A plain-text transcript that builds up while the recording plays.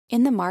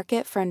In the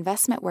market for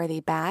investment-worthy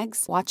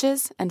bags,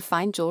 watches, and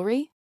fine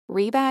jewelry,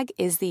 Rebag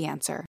is the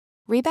answer.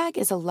 Rebag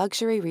is a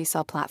luxury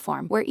resale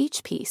platform where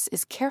each piece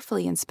is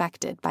carefully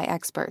inspected by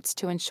experts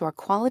to ensure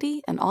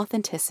quality and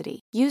authenticity.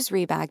 Use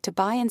Rebag to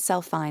buy and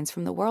sell finds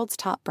from the world's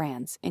top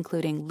brands,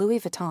 including Louis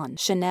Vuitton,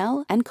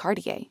 Chanel, and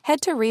Cartier. Head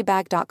to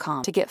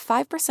Rebag.com to get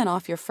 5%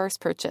 off your first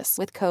purchase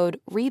with code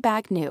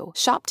REBAGNEW.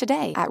 Shop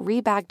today at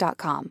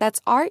Rebag.com.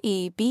 That's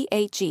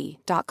REBAG.com.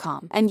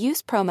 And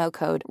use promo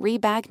code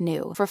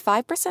REBAGNEW for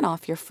 5%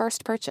 off your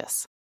first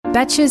purchase.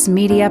 Betches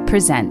Media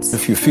presents.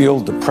 If you feel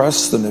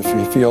depressed and if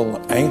you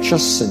feel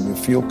anxious and you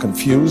feel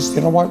confused, you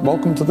know what?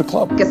 Welcome to the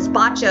club.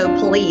 Gazpacho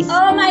police.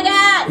 Oh my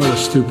God! What a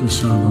stupid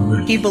son of a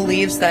bitch. He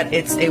believes that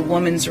it's a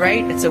woman's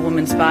right, it's a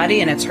woman's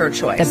body, and it's her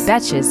choice. The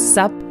Betches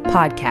Sup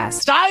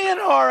Podcast.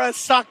 Sayonara,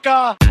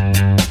 sucker!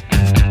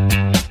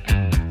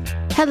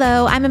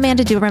 Hello, I'm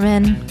Amanda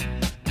Duberman.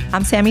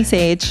 I'm Sammy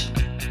Sage.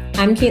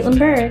 I'm Caitlin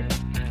Bird.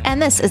 And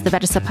this is the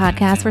Betches Sup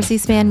Podcast, where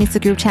C-SPAN meets the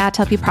group chat to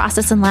help you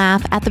process and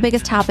laugh at the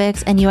biggest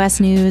topics in U.S.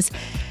 news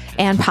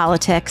and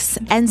politics.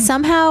 And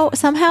somehow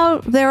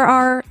there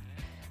are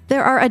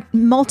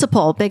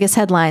multiple biggest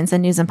headlines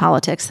in news and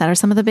politics that are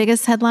some of the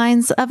biggest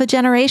headlines of a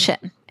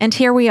generation. And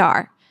here we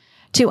are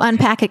to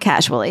unpack it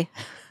casually.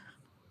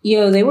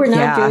 Yo, they were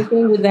not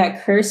joking with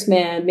that curse,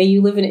 man. May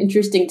you live in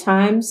interesting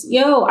times.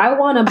 Yo, I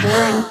want a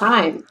boring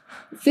time.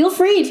 Feel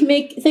free to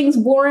make things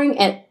boring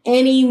at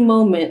any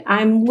moment.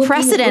 I'm looking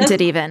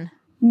precedented even.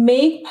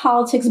 Make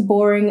politics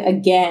boring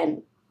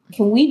again.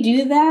 Can we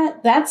do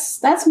that?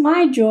 That's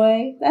my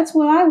joy. That's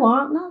what I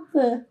want,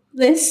 not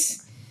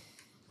this.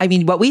 I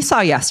mean, what we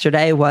saw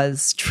yesterday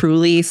was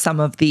truly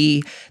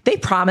they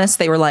promised,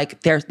 they were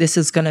like, this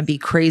is going to be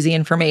crazy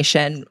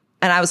information.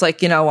 And I was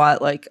like, you know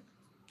what? Like,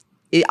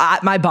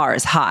 my bar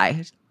is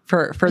high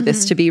for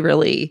this to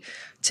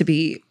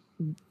be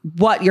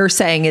what you're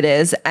saying it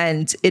is.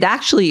 And it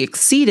actually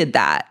exceeded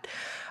that.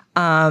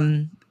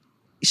 I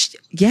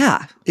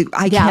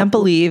can't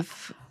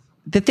believe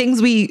the things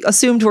we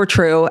assumed were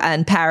true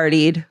and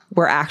parodied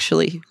were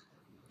actually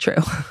true.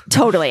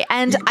 Totally.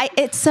 And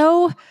it's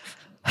so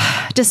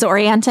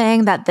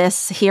disorienting that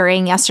this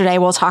hearing yesterday,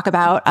 we'll talk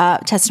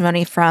about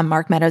testimony from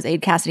Mark Meadows'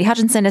 aide Cassidy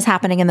Hutchinson, is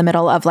happening in the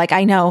middle of, like,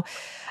 I know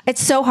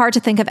it's so hard to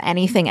think of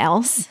anything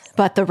else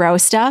but the Roe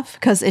stuff,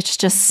 because it's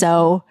just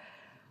so,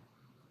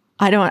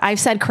 I've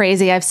said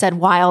crazy, I've said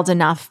wild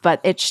enough, but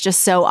it's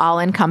just so all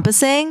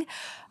encompassing.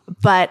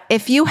 But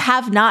if you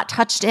have not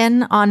touched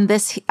in on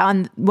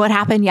what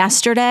happened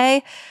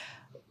yesterday,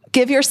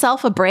 give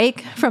yourself a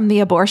break from the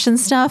abortion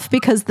stuff,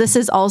 because this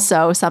is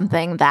also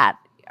something that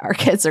our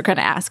kids are going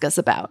to ask us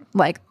about,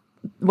 like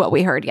what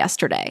we heard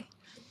yesterday.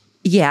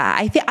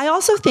 Yeah, I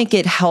also think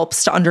it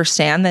helps to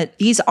understand that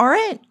these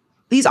aren't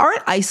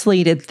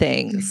isolated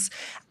things.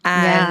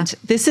 And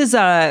this is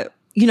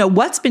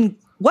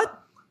what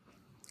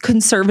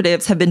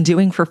conservatives have been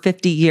doing for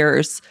 50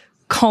 years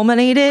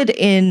culminated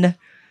in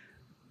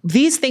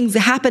these things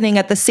happening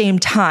at the same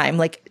time.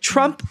 Like,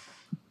 Trump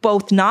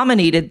both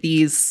nominated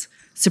these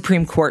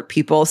Supreme Court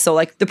people. So,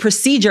 like, the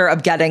procedure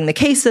of getting the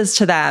cases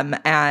to them,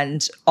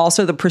 and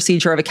also the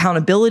procedure of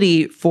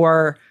accountability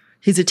for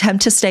his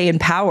attempt to stay in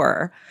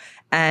power.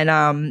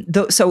 And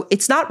so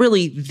it's not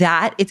really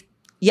that.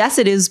 Yes,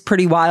 it is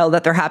pretty wild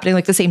that they're happening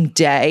like the same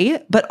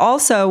day, but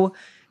also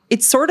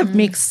it sort of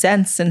makes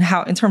sense in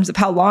terms of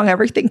how long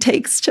everything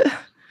takes to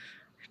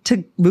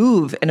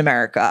move in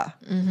America.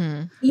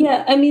 Mm-hmm.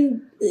 Yeah, I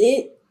mean,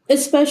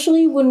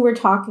 especially when we're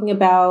talking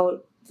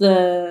about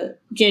the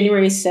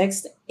January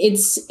 6th, it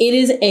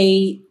is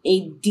a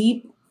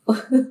deep.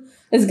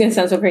 It's going to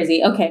sound so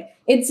crazy. Okay,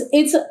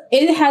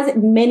 it has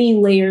many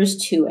layers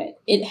to it.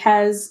 It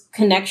has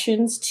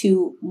connections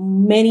to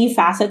many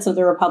facets of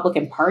the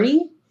Republican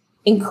Party,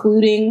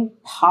 including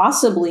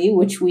possibly,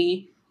 which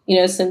we,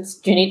 since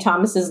Jenny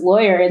Thomas's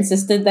lawyer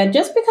insisted that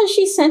just because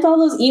she sent all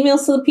those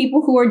emails to the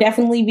people who are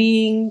definitely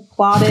being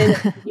plotted,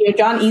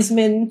 John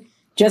Eastman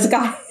just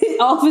got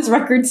all of his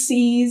records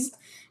seized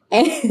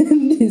and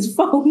his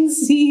phone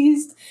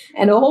seized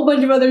and a whole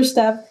bunch of other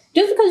stuff.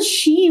 Just because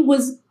she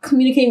was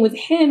communicating with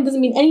him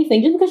doesn't mean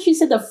anything. Just because she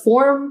sent a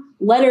form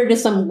letter to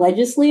some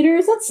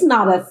legislators, that's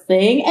not a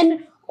thing.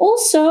 And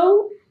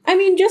also, I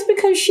mean, just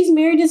because she's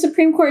married to a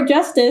Supreme Court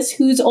justice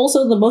who's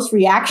also the most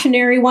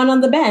reactionary one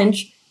on the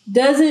bench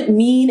doesn't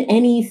mean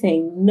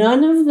anything.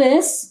 None of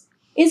this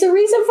is a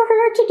reason for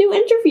her to do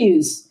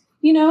interviews,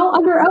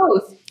 under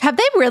oath. Have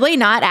they really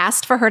not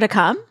asked for her to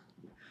come?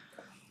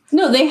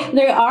 No,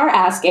 they are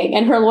asking.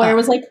 And her lawyer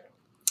was like,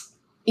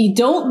 you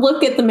don't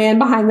look at the man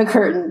behind the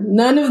curtain.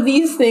 None of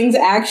these things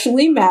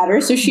actually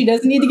matter, so she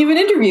doesn't need to give an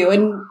interview.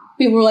 And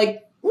people were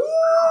like,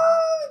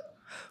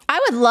 I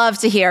would love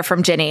to hear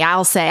from Ginny.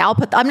 I'm just going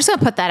to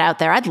put that out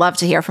there. I'd love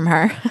to hear from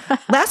her.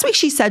 Last week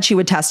she said she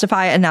would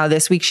testify, and now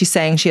this week she's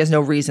saying she has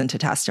no reason to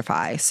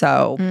testify.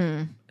 So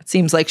it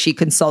seems like she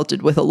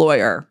consulted with a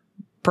lawyer,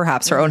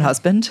 perhaps her own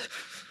husband.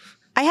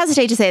 I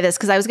hesitate to say this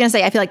because I was going to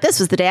say I feel like this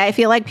was the day I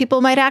feel like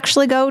people might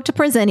actually go to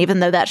prison, even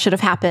though that should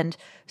have happened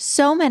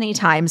so many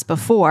times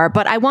before,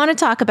 but I want to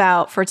talk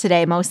about for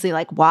today mostly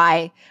like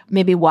why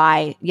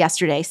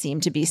yesterday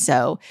seemed to be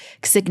so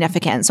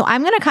significant. So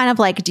I'm going to kind of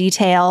like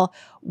detail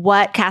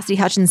what Cassidy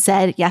Hutchins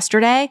said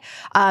yesterday,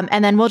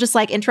 and then we'll just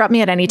like interrupt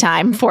me at any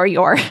time for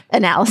your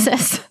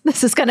analysis.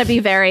 This is going to be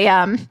very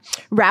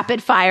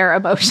rapid fire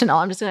emotional.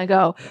 I'm just going to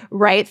go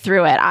right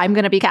through it. I'm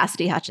going to be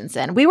Cassidy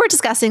Hutchinson. We were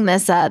discussing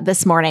this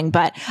this morning,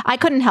 but I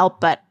couldn't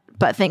help but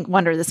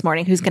wonder this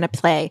morning who's going to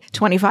play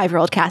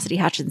 25-year-old Cassidy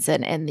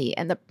Hutchinson in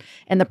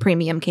the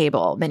premium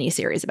cable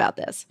miniseries about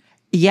this.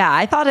 Yeah,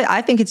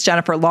 I think it's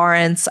Jennifer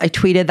Lawrence. I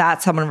tweeted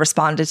that. Someone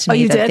responded to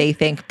me that they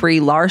think Brie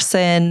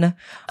Larson.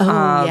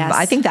 Yes.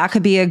 I think that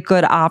could be a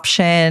good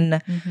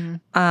option.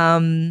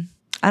 Mm-hmm.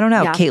 I don't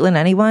know. Yeah. Caitlin,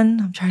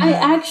 anyone? I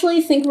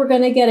actually think we're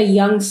going to get a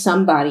young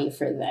somebody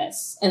for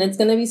this. And it's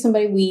going to be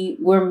somebody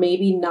we're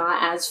maybe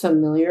not as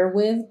familiar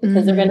with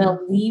because they're going to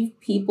leave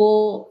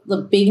people, the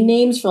big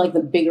names, for like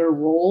the bigger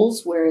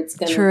roles where it's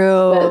going to...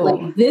 True.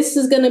 Like, this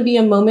is going to be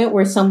a moment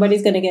where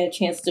somebody's going to get a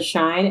chance to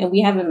shine. And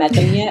we haven't met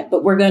them yet,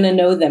 but we're going to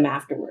know them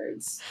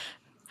afterwards.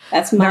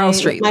 That's my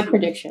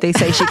prediction. They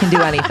say she can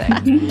do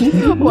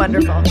anything.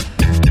 Wonderful.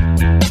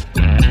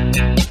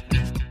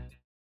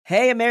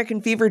 Hey,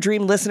 American Fever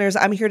Dream listeners,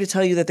 I'm here to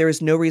tell you that there is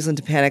no reason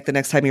to panic the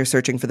next time you're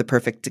searching for the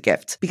perfect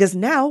gift. Because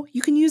now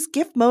you can use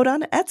gift mode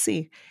on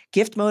Etsy.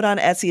 Gift mode on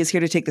Etsy is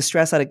here to take the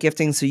stress out of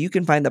gifting so you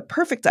can find the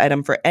perfect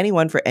item for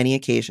anyone for any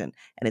occasion.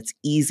 And it's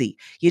easy.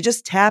 You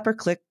just tap or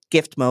click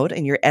gift mode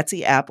in your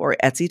Etsy app or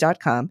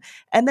Etsy.com,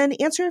 and then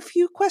answer a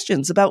few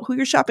questions about who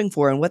you're shopping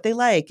for and what they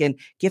like. And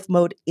gift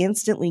mode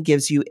instantly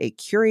gives you a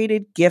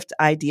curated gift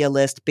idea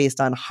list based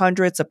on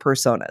hundreds of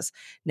personas.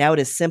 Now it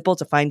is simple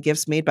to find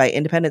gifts made by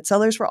independent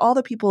sellers for all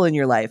the people in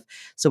your life.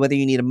 So whether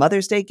you need a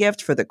Mother's Day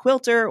gift for the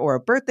quilter or a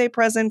birthday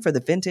present for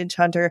the vintage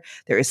hunter,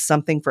 there is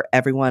something for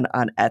everyone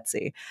on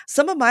Etsy.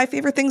 Some of my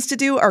favorite things to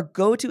do are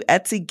go to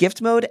Etsy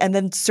gift mode and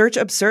then search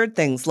absurd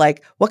things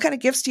like, what kind of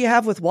gifts do you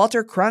have with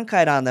Walter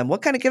Cronkite on them?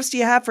 What kind of gifts do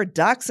you have for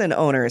dachshund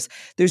owners?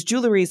 There's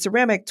jewelry,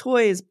 ceramic,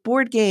 toys,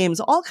 board games,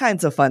 all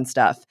kinds of fun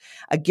stuff.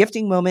 A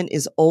gifting moment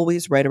is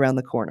always right around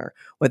the corner,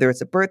 whether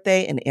it's a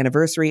birthday, an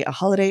anniversary, a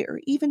holiday,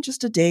 or even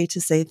just a day to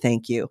say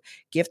thank you.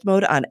 Gift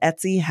mode on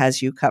Etsy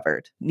has you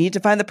covered. Need to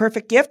find the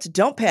perfect gift?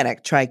 Don't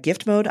panic. Try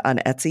gift mode on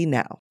Etsy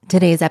now.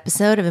 Today's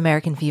episode of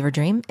American Fever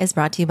Dream is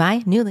brought to you by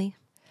Nuuly.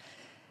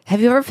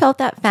 Have you ever felt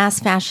that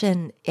fast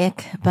fashion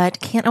ick, but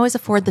can't always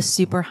afford the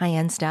super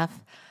high-end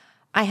stuff?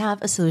 I have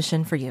a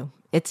solution for you.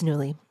 It's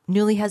Nuuly.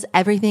 Nuuly has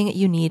everything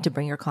you need to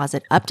bring your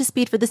closet up to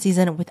speed for the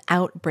season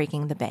without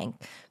breaking the bank.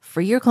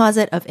 Free your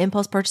closet of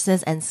impulse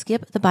purchases and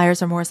skip the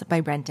buyer's remorse by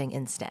renting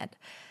instead.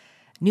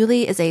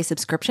 Nuuly is a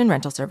subscription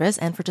rental service,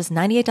 and for just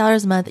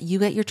 $98 a month, you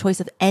get your choice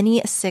of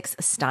any 6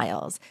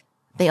 styles.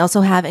 They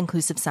also have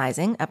inclusive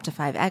sizing, up to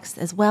 5X,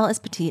 as well as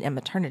petite and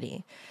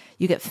maternity.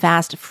 You get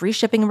fast, free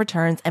shipping and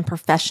returns, and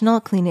professional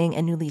cleaning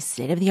in Nuuly's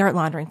state-of-the-art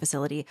laundering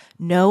facility.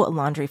 No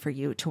laundry for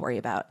you to worry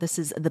about. This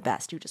is the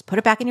best. You just put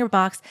it back in your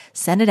box,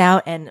 send it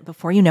out, and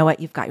before you know it,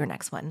 you've got your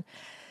next one.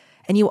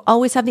 And you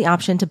always have the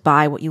option to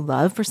buy what you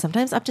love for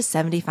sometimes up to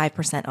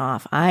 75%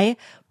 off. I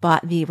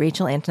bought the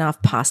Rachel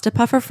Antonoff pasta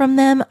puffer from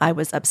them. I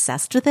was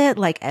obsessed with it,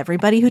 like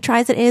everybody who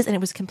tries it is, and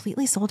it was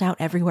completely sold out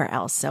everywhere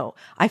else. So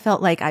I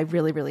felt like I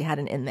really, really had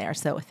an in there.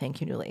 So thank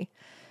you, Nuuly.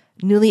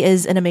 Nuuly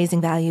is an amazing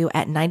value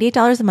at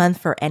 $98 a month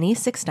for any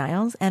 6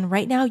 styles. And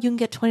right now you can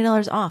get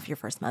 $20 off your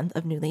first month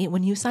of Nuuly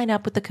when you sign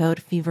up with the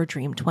code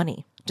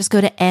FEVERDREAM20. Just go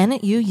to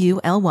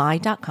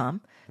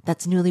NUULY.com.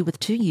 That's Nuuly with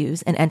 2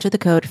 U's, and enter the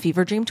code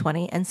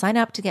FEVERDREAM20 and sign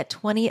up to get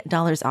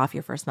 $20 off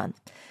your first month.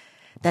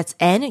 That's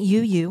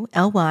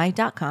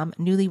NUULY.com,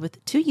 Nuuly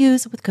with 2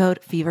 U's with code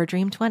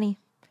FEVERDREAM20.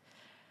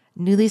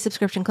 Nuuly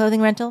subscription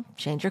clothing rental.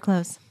 Change your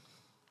clothes.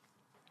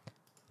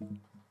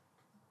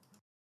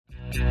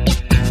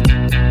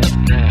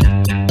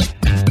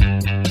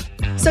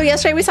 So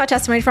yesterday we saw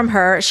testimony from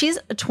her. She's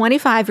a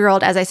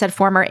 25-year-old, as I said,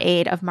 former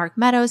aide of Mark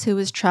Meadows, who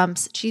was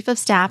Trump's chief of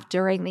staff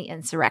during the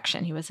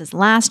insurrection. He was his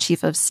last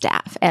chief of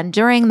staff, and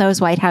during those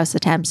White House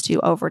attempts to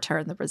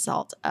overturn the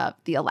result of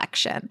the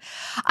election.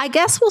 I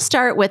guess we'll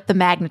start with the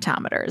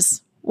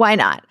magnetometers. Why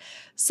not?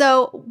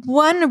 So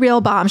one real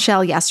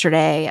bombshell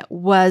yesterday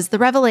was the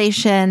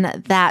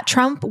revelation that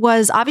Trump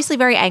was obviously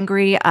very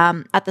angry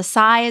at the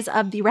size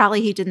of the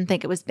rally. He didn't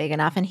think it was big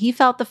enough. And he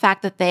felt the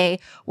fact that they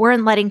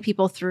weren't letting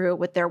people through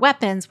with their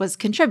weapons was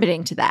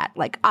contributing to that.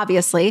 Like,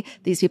 obviously,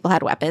 these people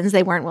had weapons.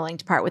 They weren't willing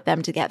to part with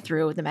them to get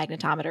through the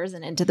magnetometers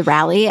and into the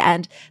rally.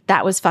 And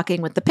that was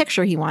fucking with the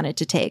picture he wanted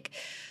to take.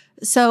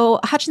 So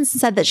Hutchinson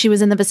said that she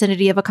was in the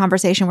vicinity of a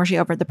conversation where she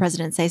overheard the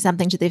president say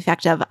something to the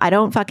effect of, I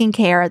don't fucking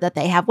care that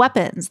they have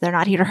weapons. They're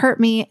not here to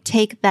hurt me.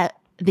 Take the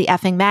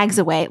effing mags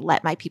away.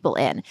 Let my people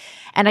in.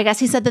 And I guess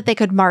he said that they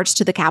could march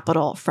to the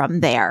Capitol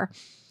from there.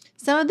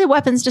 Some of the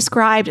weapons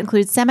described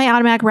include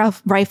semi-automatic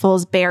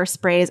rifles, bear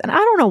sprays. And I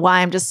don't know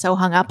why I'm just so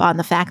hung up on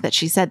the fact that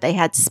she said they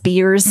had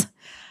spears.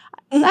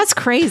 That's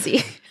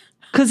crazy.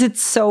 Because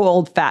it's so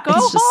old-fashioned.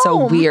 It's just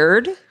so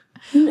weird.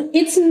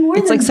 It's more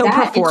than like so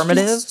that.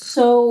 performative.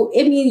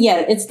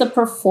 It's the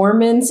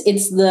performance.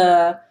 It's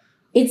the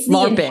it's the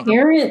LARPing.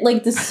 inherent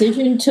like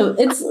decision to.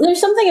 There's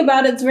something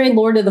about it. It's very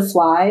Lord of the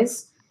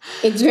Flies.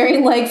 It's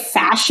very like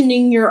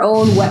fashioning your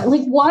own weapon.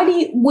 Like,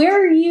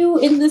 where are you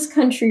in this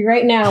country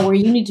right now where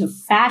you need to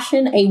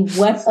fashion a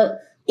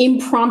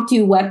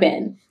impromptu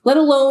weapon, let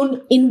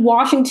alone in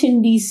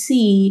Washington,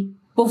 D.C.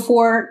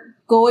 before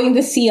going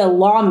to see a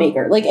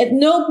lawmaker? Like, at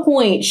no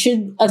point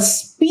should a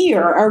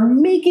spear or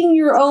making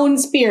your own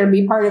spear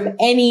be part of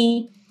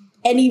any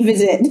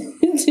visit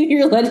to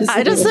your legislature.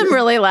 I just am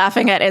really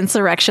laughing at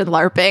insurrection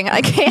LARPing.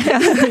 I can't.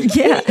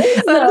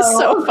 That is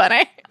so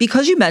funny.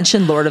 Because you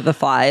mentioned Lord of the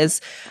Flies,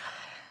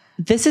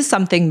 this is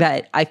something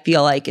that I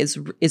feel like is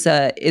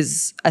a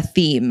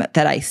theme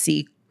that I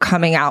see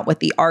coming out with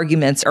the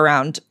arguments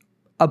around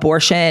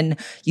abortion.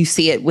 You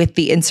see it with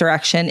the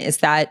insurrection, is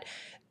that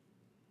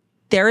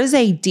there is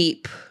a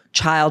deep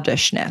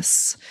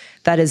childishness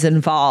that is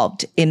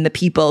involved in the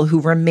people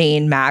who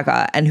remain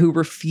MAGA and who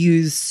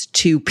refuse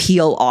to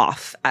peel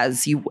off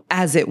as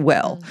it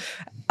will.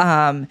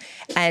 And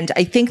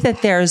I think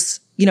that there's,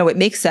 it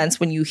makes sense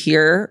when you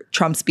hear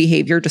Trump's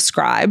behavior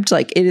described.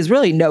 Like, it is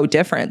really no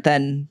different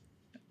than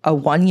a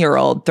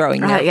 1-year-old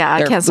throwing their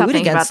food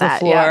against the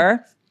floor. Yeah.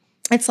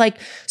 It's like,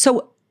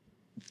 so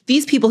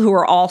these people who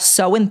are all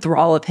so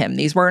enthralled of him,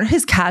 these weren't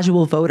his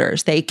casual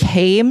voters. They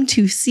came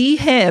to see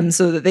him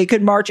so that they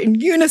could march in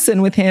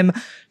unison with him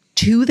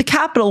to the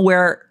Capitol,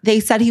 where they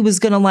said he was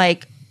going to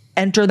like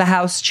enter the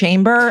House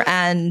chamber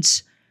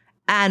and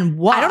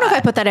what? I don't know if I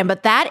put that in,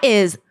 but that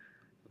is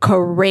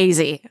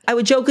crazy. I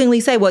would jokingly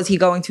say, was he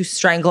going to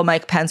strangle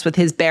Mike Pence with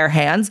his bare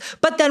hands?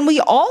 But then we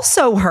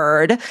also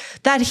heard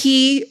that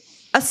he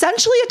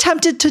essentially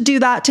attempted to do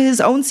that to his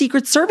own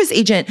Secret Service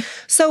agent.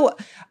 So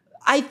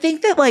I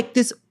think that like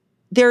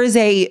there is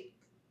a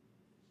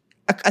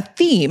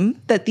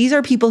theme that these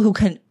are people who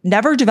can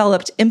never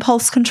developed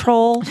impulse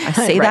control. I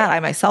say right. that I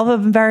myself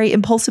am a very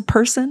impulsive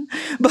person,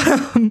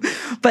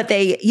 but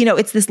they,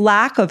 it's this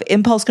lack of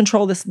impulse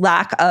control, this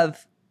lack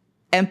of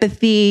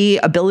empathy,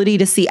 ability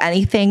to see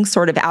anything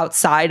sort of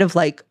outside of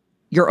like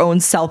your own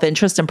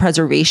self-interest and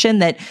preservation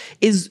that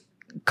is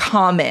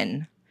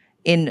common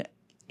in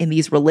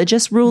these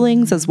religious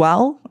rulings as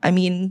well. I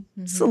mean,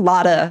 it's a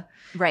lot of...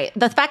 Right.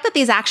 The fact that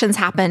these actions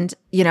happened,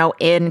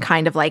 in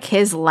kind of like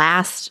his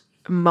last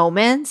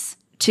moments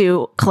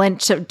to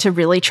clinch, to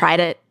really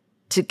try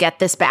to get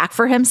this back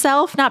for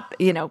himself, not,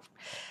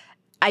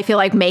 I feel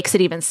like makes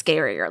it even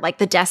scarier. Like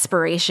the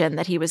desperation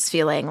that he was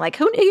feeling, like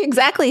who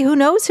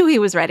knows who he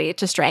was ready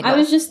to strangle. I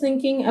was just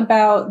thinking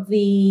about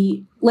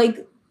him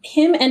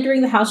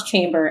entering the House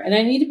chamber. And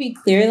I need to be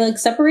clear, like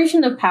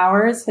separation of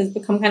powers has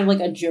become kind of like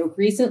a joke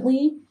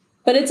recently,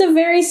 but it's a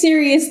very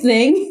serious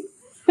thing.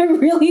 I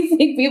really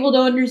think people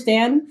don't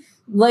understand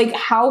like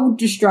how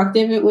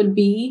destructive it would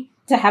be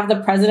to have the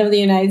president of the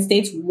United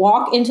States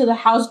walk into the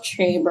House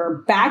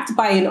chamber backed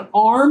by an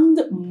armed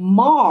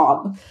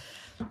mob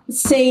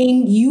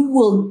saying, "You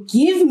will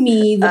give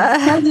me the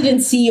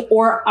presidency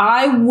or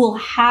I will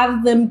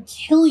have them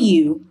kill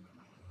you."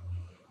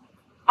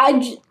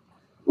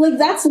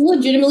 That's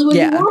legitimately what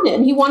he wanted.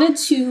 And he wanted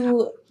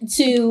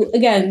to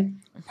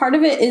again, part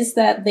of it is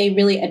that they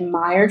really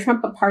admire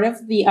Trump, but part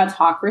of the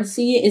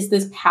autocracy is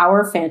this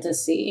power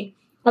fantasy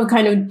of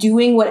kind of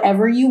doing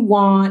whatever you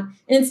want.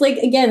 And it's like,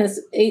 again,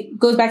 it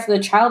goes back to the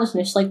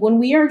childishness. Like when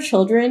we are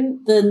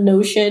children, the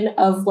notion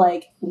of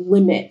like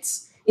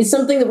limits is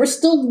something that we're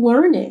still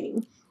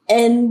learning.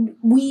 And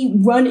we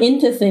run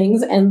into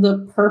things, and the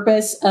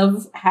purpose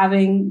of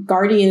having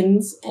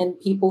guardians and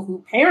people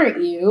who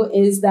parent you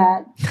is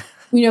that,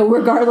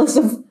 regardless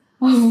of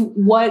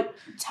what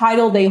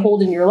title they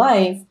hold in your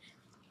life,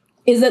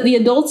 is that the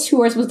adults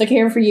who are supposed to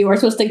care for you are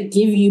supposed to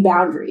give you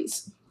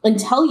boundaries and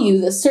tell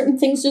you that certain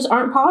things just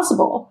aren't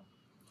possible.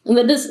 And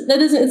it's not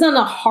in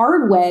a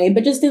hard way,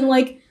 but just in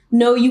like,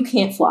 no, you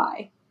can't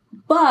fly,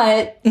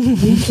 but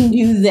you can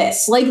do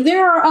this. Like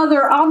there are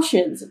other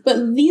options,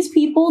 but these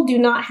people do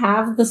not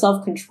have the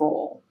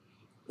self-control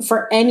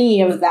for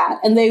any of that.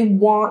 And they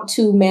want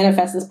to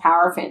manifest this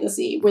power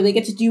fantasy where they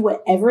get to do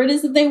whatever it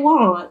is that they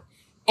want.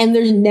 And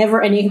there's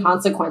never any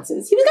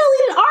consequences. He was going to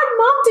lead an armed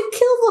mob to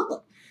kill them.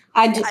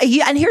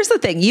 And here's the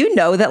thing,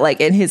 that like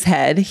in his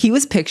head, he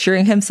was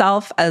picturing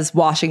himself as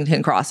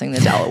Washington crossing the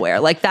Delaware.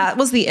 Like that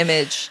was the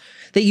image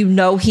that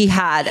he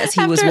had as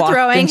he was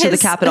walking into the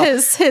Capitol.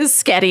 His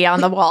sketty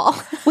on the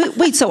wall.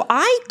 wait. So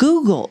I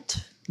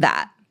Googled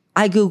that.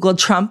 I Googled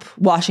Trump,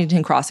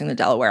 Washington crossing the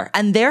Delaware.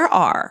 And there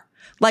are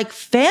like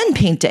fan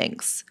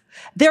paintings.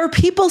 There are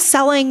people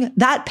selling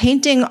that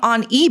painting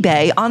on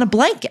eBay on a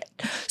blanket.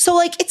 So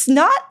like, it's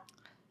not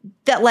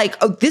that like,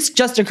 oh, this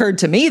just occurred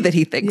to me that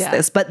he thinks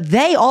this, but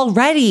they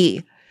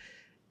already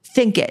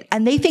think it,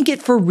 and they think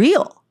it for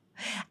real.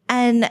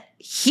 And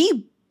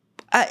he,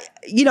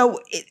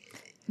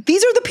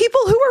 these are the people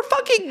who are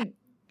fucking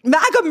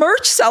MAGA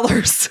merch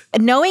sellers.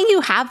 Knowing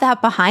you have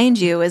that behind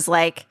you is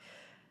like,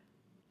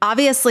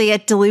 obviously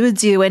it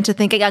deludes you into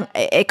thinking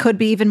it could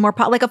be even more,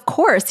 like, of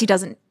course he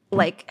doesn't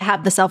like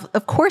have the self,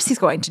 of course he's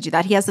going to do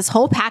that. He has this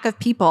whole pack of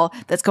people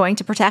that's going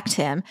to protect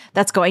him,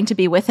 that's going to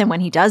be with him when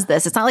he does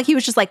this. It's not like he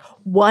was just like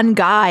one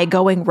guy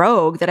going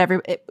rogue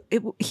that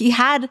he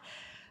had.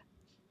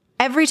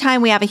 Every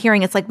time we have a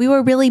hearing, it's like we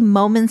were really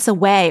moments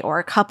away or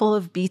a couple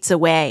of beats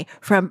away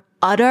from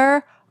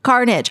utter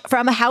carnage,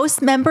 from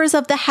members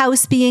of the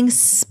House being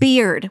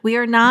speared. We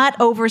are not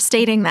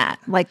overstating that.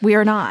 Like, we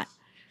are not.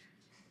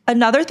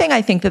 Another thing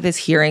I think that this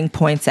hearing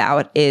points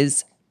out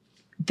is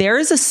there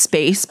is a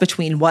space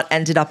between what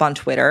ended up on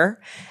Twitter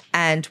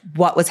and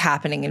what was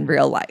happening in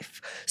real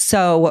life.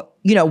 So,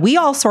 we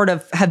all sort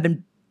of have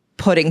been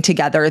putting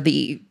together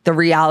the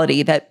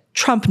reality that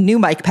Trump knew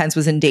Mike Pence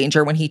was in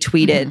danger when he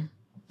tweeted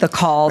the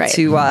call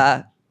to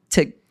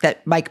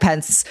that Mike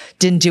Pence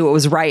didn't do what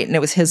was right and it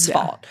was his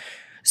fault.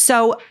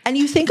 So, and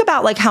you think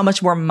about like how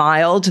much more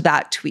mild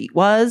that tweet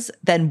was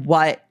than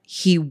what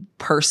he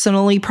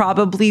personally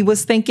probably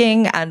was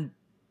thinking and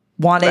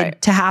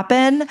wanted to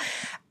happen.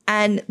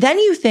 And then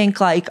you think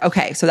like,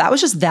 okay, so that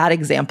was just that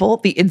example,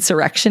 the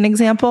insurrection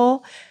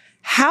example.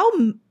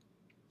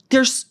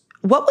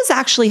 What was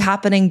actually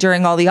happening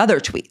during all the other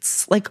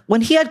tweets? Like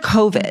when he had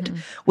COVID,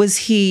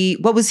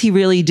 what was he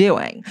really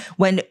doing?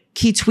 When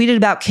he tweeted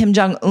about Kim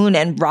Jong-un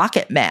and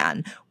Rocket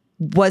Man,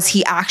 was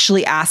he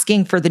actually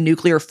asking for the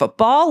nuclear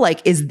football?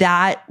 Like, is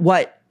that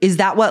what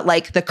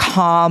like the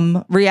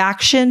calm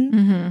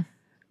reaction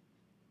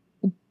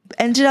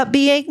ended up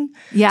being?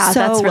 Yeah,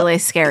 that's really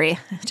scary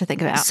to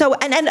think about. So,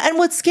 and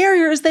what's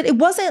scarier is that it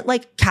wasn't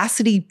like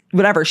Cassidy,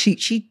 whatever,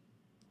 she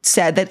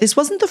said that this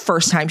wasn't the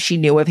first time she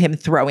knew of him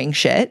throwing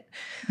shit.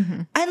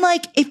 And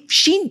like,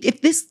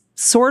 if this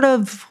sort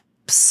of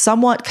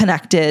somewhat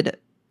connected,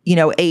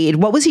 aide,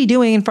 what was he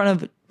doing in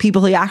front of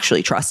people he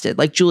actually trusted,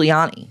 like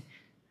Giuliani?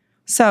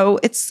 So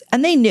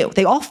and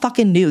they all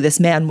fucking knew this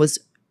man was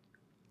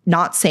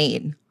not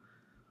sane.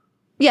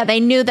 Yeah,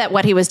 they knew that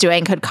what he was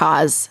doing could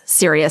cause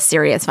serious,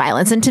 serious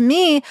violence. And to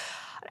me,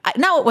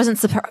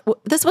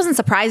 this wasn't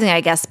surprising,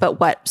 I guess, but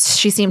what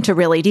she seemed to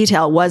really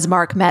detail was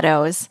Mark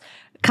Meadows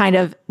kind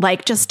of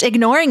like just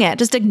ignoring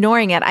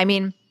it. I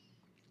mean,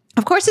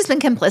 of course he's been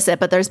complicit,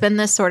 but there's been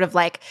this sort of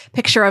like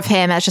picture of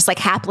him as just like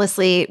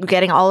haplessly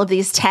getting all of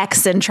these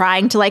texts and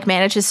trying to like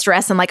manage his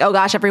stress and like, oh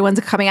gosh, everyone's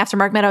coming after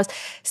Mark Meadows.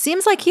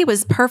 Seems like he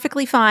was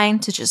perfectly fine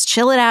to just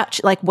chill it out,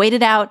 like wait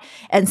it out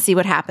and see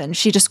what happened.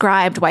 She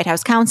described White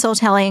House counsel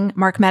telling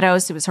Mark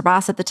Meadows, who was her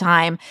boss at the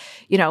time,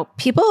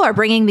 people are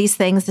bringing these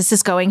things. This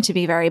is going to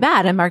be very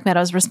bad. And Mark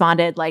Meadows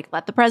responded like,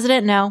 let the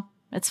president know.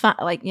 It's fine.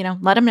 Like,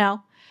 let him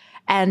know.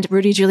 And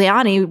Rudy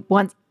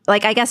Giuliani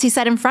I guess he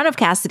said in front of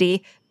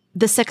Cassidy,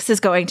 the 6th is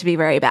going to be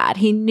very bad.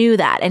 He knew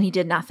that and he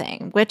did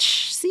nothing,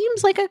 which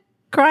seems like a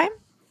crime.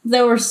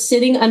 They were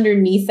sitting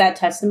underneath that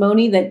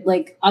testimony that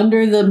like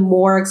under the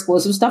more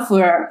explosive stuff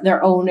were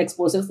their own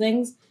explosive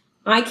things.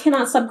 I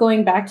cannot stop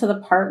going back to the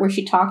part where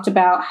she talked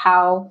about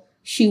how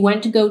she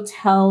went to go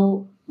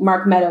tell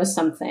Mark Meadows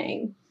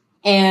something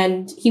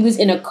and he was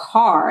in a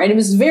car and it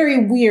was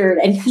very weird.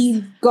 And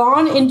he'd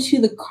gone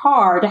into the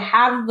car to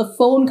have the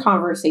phone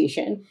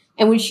conversation.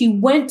 And when she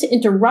went to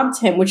interrupt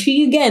him, which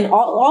he, again,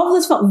 all of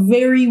this felt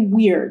very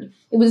weird.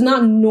 It was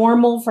not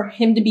normal for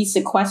him to be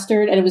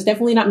sequestered. And it was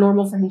definitely not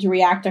normal for him to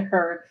react to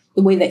her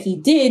the way that he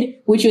did,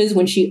 which is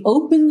when she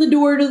opened the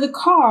door to the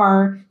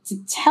car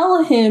to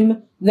tell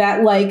him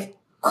that, like,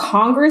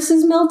 Congress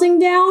is melting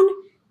down,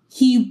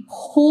 he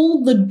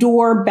pulled the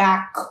door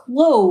back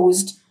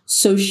closed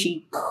so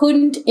she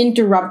couldn't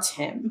interrupt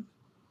him.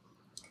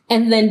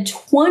 And then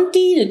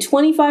 20 to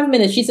 25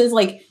 minutes, she says,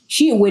 like,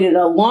 she had waited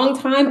a long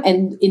time,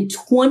 and in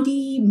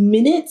 20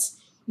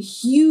 minutes,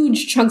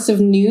 huge chunks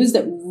of news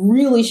that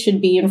really should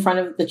be in front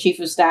of the chief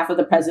of staff of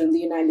the president of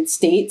the United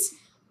States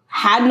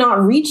had not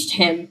reached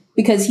him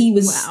because he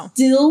was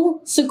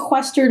still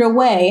sequestered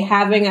away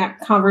having a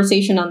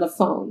conversation on the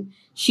phone.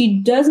 She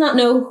does not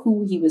know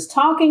who he was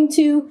talking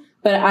to,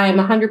 but I am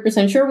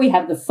 100% sure we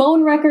have the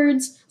phone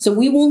records, so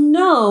we will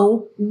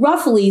know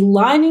roughly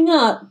lining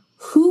up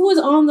who was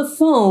on the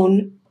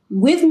phone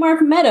with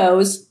Mark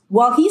Meadows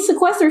while he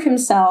sequestered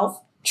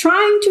himself,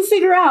 trying to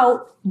figure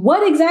out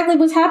what exactly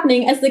was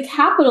happening as the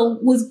Capitol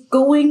was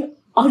going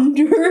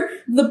under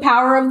the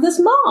power of this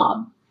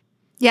mob.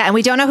 Yeah, and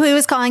we don't know who he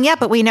was calling yet,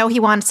 but we know he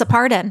wants a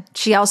pardon.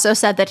 She also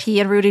said that he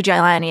and Rudy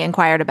Giuliani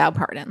inquired about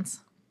pardons.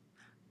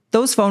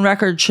 Those phone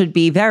records should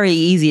be very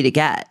easy to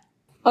get.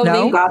 Oh,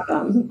 no? They've got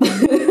them.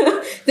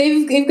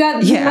 They've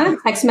got the amount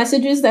of text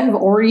messages that have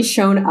already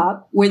shown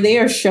up where they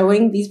are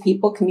showing these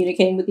people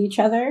communicating with each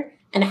other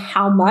and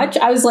how much.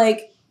 I was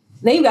like,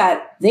 they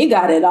got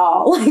it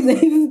all. Like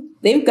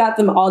they've got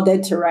them all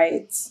dead to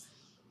rights.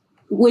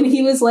 When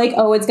he was like,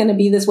 oh, it's going to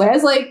be this way, I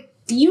was like,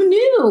 you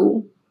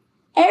knew.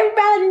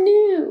 Everybody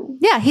knew.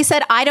 Yeah, he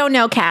said, I don't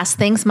know, Cass.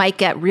 Things might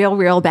get real,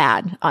 real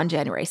bad on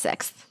January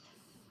 6th.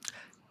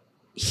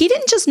 He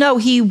didn't just know,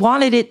 he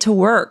wanted it to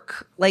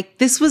work. Like,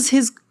 this was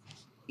his,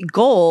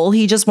 goal.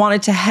 He just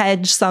wanted to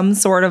hedge some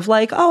sort of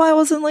like, oh, I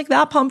wasn't like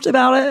that pumped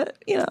about it,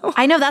 you know.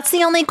 I know that's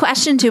the only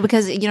question too,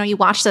 because you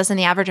watch this and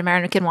the average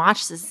American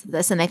watches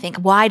this and they think,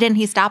 why didn't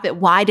he stop it?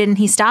 Why didn't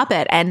he stop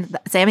it? And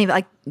Sammy,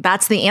 like,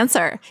 that's the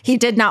answer. He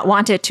did not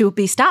want it to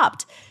be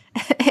stopped.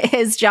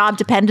 His job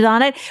depended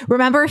on it.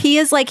 Remember, he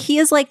is like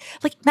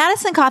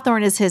Madison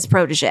Cawthorn is his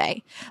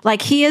protege.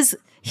 Like he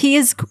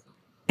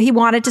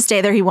wanted to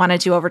stay there. He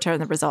wanted to overturn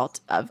the result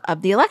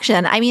of the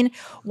election. I mean,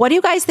 what do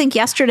you guys think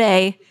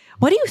yesterday?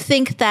 What do you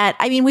think that,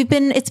 I mean,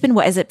 it's been,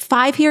 what is it,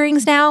 5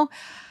 hearings now?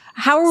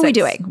 How are 6. we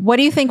doing? What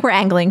do you think we're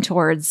angling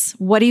towards?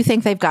 What do you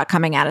think they've got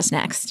coming at us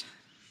next?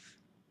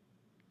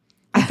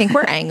 I think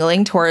we're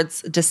angling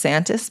towards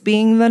DeSantis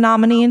being the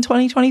nominee in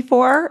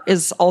 2024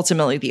 is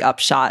ultimately the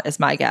upshot, is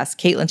my guess.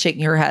 Caitlin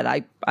shaking her head.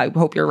 I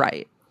hope you're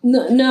right.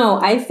 No,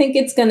 I think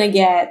it's going to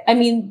get, I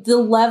mean, the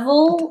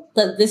level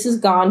that this has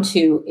gone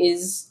to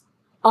is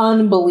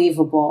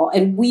unbelievable.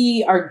 And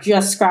we are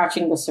just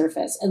scratching the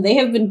surface. And they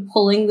have been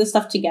pulling this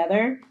stuff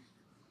together.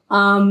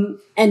 And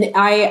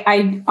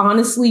I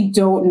honestly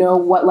don't know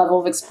what level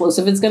of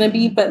explosive it's going to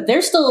be, but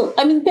they're still,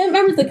 I mean,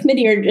 members of the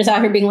committee are just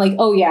out here being like,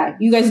 oh yeah,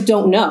 you guys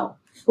don't know.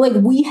 Like,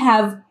 we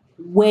have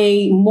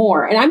way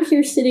more. And I'm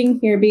sitting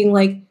here being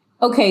like,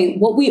 okay,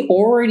 what we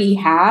already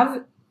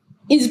have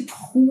is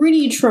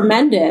pretty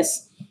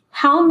tremendous.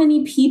 How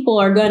many people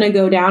are going to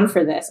go down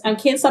for this? I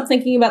can't stop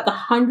thinking about the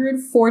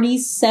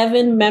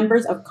 147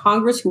 members of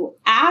Congress who,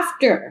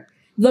 after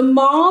the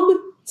mob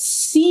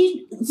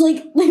siege,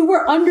 like they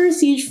were under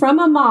siege from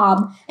a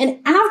mob, and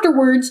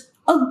afterwards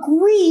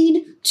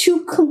agreed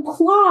to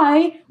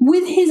comply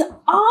with his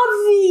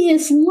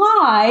obvious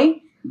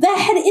lie that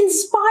had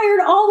inspired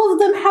all of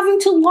them having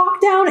to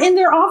lock down in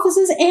their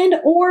offices and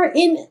or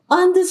in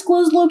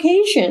undisclosed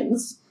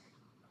locations.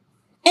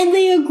 And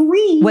they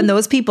agreed. When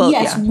those people,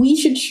 yes, yeah. We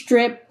should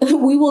strip,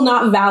 we will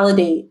not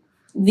validate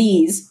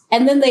these.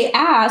 And then they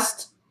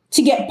asked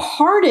to get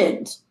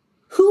pardoned.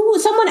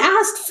 Someone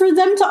asked for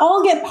them to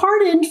all get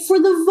pardoned for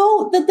the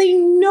vote that they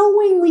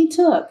knowingly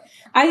took.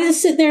 I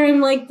just sit there and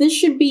I'm like,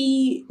 this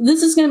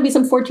is going to be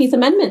some 14th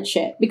Amendment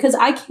shit, because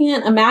I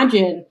can't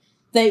imagine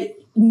that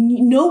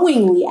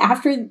knowingly,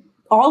 after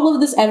all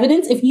of this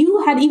evidence, if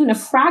you had even a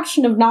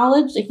fraction of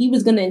knowledge that he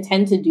was going to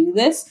intend to do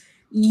this,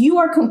 you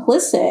are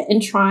complicit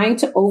in trying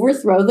to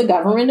overthrow the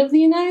government of the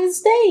United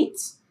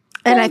States.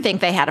 And I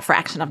think they had a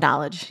fraction of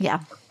knowledge.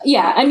 Yeah.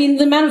 Yeah. I mean,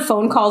 the amount of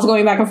phone calls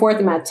going back and forth,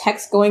 the amount of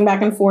texts going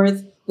back and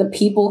forth, the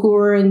people who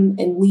are in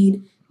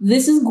lead,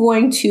 this is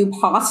going to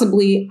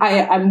possibly,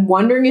 I'm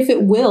wondering if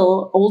it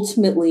will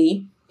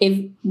ultimately,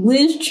 if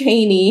Liz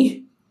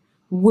Cheney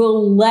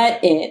will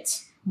let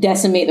it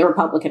decimate the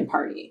Republican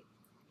Party.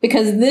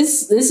 Because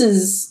this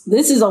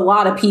is a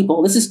lot of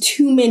people. This is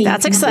too many.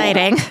 That's people.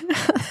 Exciting.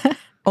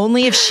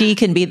 Only if she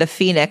can be the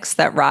phoenix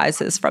that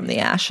rises from the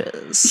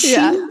ashes.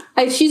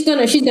 She's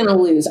gonna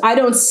lose. I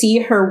don't see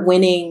her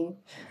winning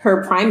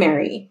her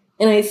primary.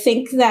 And I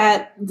think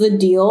that the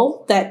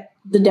deal that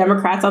the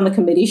Democrats on the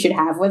committee should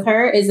have with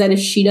her is that if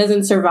she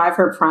doesn't survive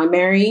her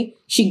primary,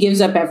 she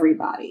gives up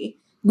everybody.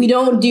 We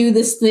don't do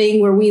this thing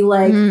where we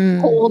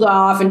hold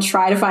off and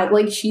try to find,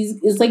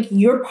 it's like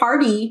your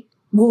party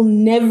will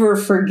never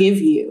forgive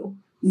you.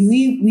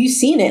 We've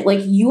seen it. Like,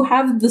 you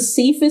have the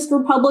safest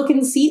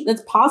Republican seat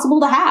that's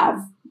possible to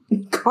have.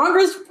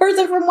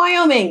 Congressperson from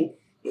Wyoming.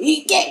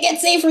 You can't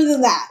get safer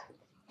than that.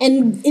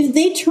 And if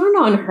they turn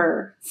on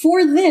her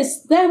for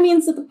this, that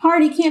means that the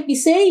party can't be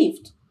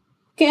saved.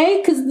 Okay?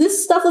 Because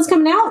this stuff that's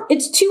coming out,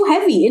 it's too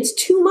heavy. It's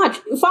too much.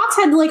 Fox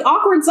had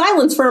awkward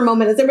silence for a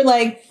moment as they were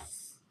like,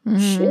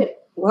 shit,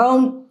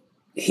 well,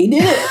 he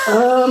did it.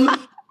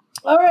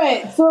 All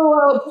right.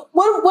 So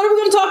what are we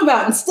going to talk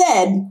about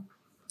instead?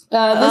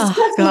 This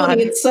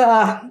testimony, it's,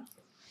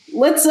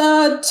 let's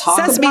talk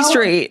Sesame about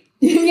Street.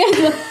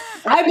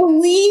 I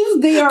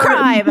believe they are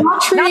crime.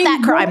 Not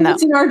that crime, though.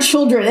 In our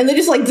children, and they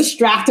just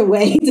distract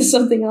away to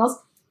something else.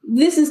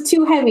 This is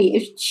too heavy.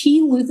 If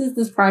she loses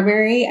this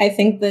primary, I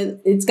think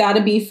that it's got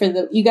to be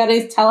you got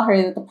to tell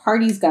her that the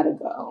party's got to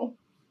go.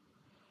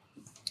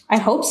 I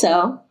hope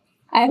so.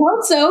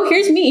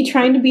 Here's me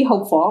trying to be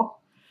hopeful.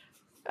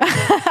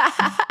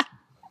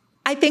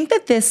 I think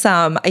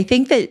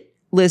that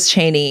Liz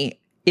Cheney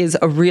is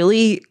a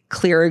really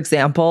clear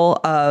example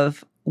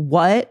of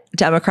what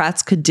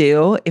Democrats could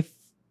do if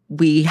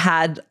we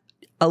had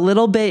a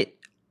little bit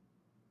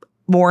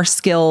more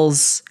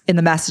skills in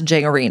the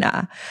messaging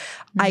arena.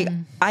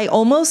 I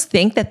almost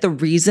think that the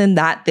reason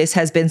that this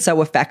has been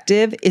so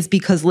effective is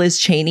because Liz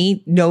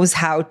Cheney knows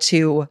how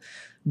to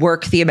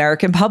work the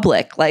American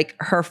public. Like,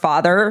 her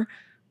father,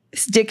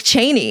 Dick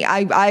Cheney,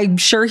 I'm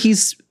sure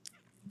he's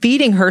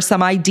feeding her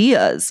some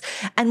ideas.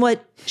 And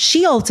what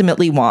she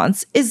ultimately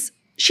wants is,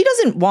 she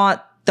doesn't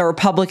want the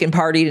Republican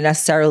Party to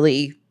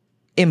necessarily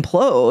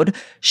implode.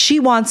 She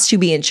wants to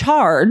be in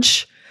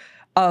charge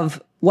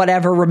of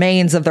whatever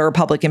remains of the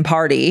Republican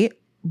Party,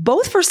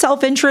 both for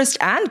self-interest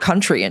and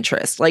country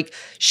interest. Like,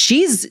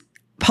 she's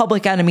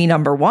public enemy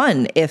number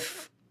one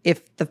if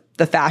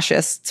the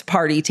fascist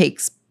party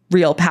takes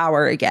real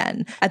power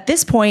again. At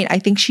this point, I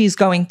think she's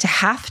going to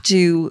have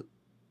to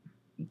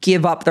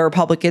give up the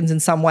Republicans in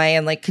some way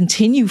and like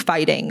continue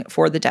fighting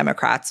for the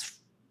Democrats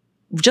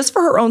just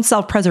for her own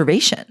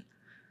self-preservation.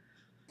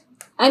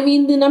 I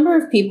mean, the number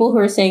of people who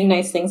are saying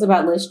nice things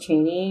about Liz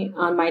Cheney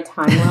on my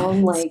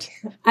timeline,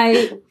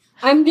 like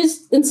I'm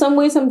just, in some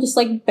ways, I'm just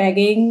like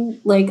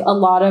begging like a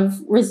lot of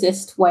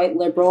resist white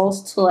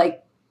liberals to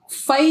like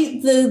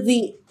fight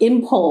the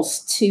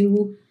impulse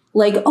to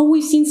like, oh,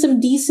 we've seen some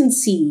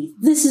decency.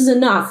 This is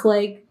enough.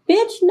 Like,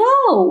 bitch,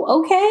 no.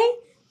 Okay.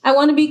 I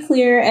want to be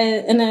clear.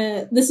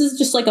 And this is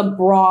just like a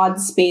broad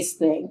space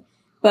thing.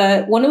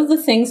 But one of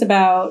the things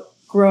about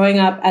growing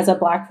up as a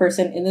Black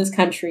person in this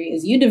country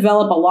is you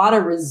develop a lot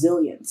of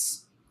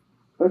resilience,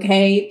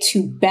 okay,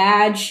 to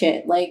bad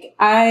shit. Like,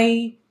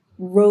 I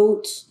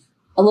wrote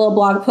a little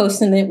blog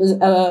post and it was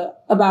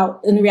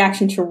about in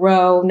reaction to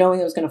Roe, knowing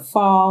it was going to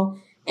fall.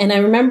 And I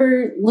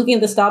remember looking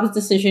at the Dobbs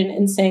decision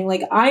and saying,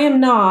 like, I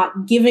am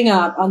not giving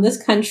up on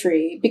this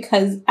country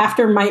because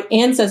after my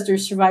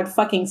ancestors survived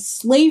fucking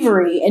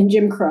slavery and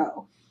Jim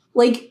Crow.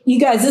 Like, you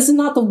guys, this is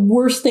not the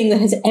worst thing that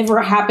has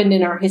ever happened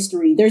in our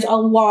history. There's a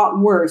lot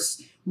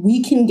worse.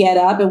 We can get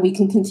up and we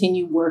can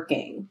continue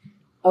working.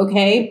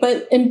 Okay?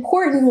 But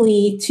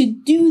importantly, to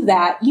do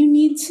that, you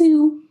need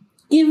to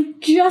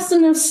give just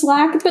enough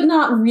slack, but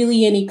not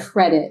really any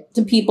credit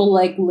to people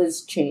like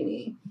Liz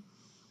Cheney.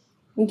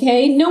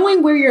 Okay?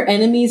 Knowing where your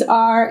enemies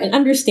are and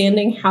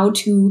understanding how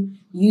to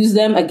use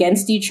them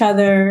against each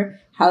other,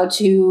 how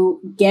to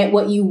get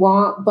what you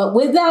want, but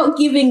without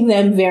giving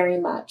them very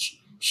much.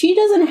 She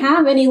doesn't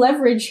have any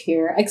leverage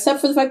here,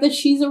 except for the fact that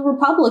she's a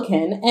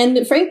Republican.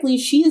 And frankly,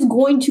 she is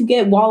going to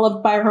get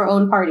walloped by her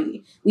own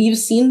party. We've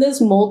seen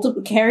this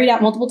carried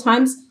out multiple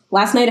times.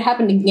 Last night it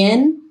happened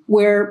again,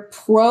 where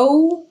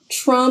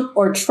pro-Trump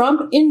or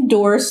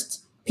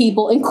Trump-endorsed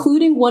people,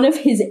 including one of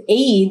his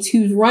aides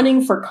who's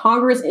running for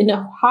Congress in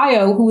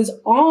Ohio, who was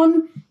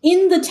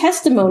in the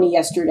testimony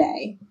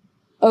yesterday,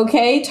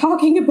 okay,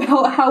 talking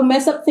about how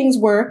messed up things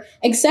were,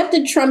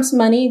 accepted Trump's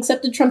money,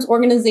 accepted Trump's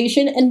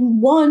organization, and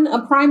won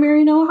a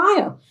primary in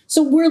Ohio.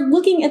 So we're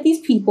looking at these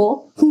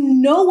people who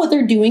know what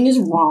they're doing is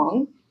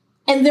wrong,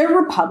 and they're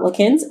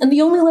Republicans, and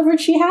the only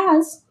leverage she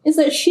has is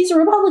that she's a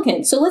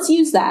Republican. So let's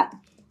use that.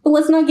 But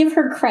let's not give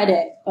her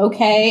credit,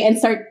 okay, and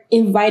start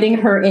inviting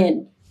her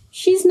in.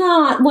 She's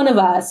not one of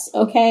us,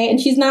 okay, and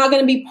she's not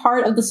going to be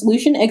part of the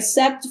solution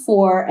except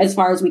for as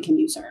far as we can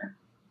use her.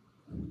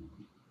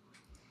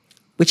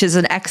 Which is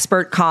an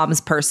expert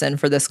comms person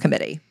for this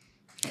committee.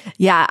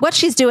 Yeah. What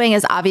she's doing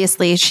is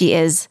obviously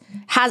it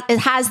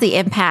has the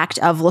impact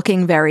of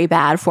looking very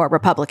bad for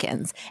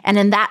Republicans. And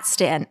in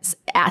that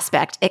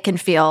aspect, it can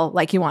feel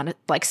like you want to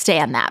like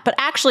stand that. But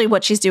actually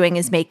what she's doing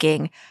is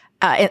making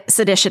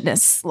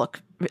seditionists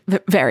look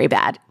very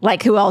bad,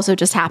 like who also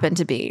just happen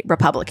to be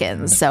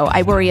Republicans. So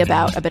I worry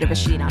about a bit of a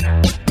sheen on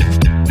her.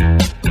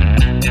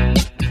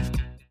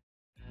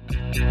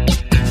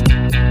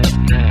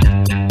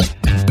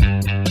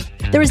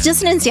 There was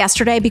dissonance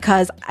yesterday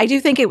because I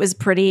do think it was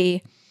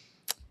pretty.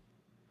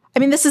 I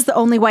mean, this is the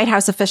only White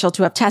House official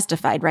to have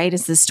testified, right?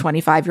 Is this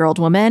 25-year-old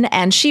woman.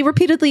 And she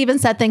repeatedly even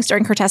said things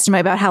during her testimony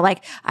about how,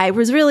 like, I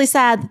was really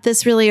sad that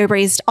this really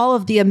erased all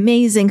of the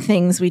amazing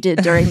things we did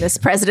during this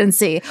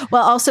presidency,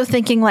 while also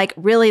thinking, like,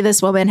 really,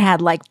 this woman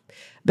had, like,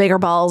 bigger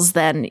balls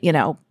than, you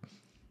know,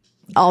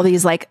 all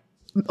these, like,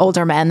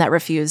 older men that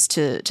refused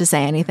to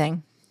say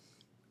anything.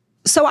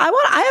 So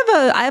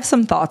I have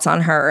some thoughts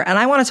on her, and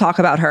I want to talk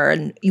about her,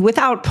 and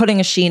without putting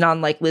a sheen on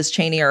like Liz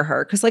Cheney or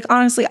her, because like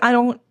honestly,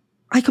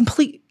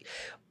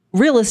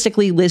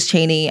 realistically, Liz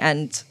Cheney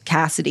and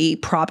Cassidy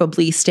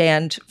probably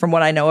stand, from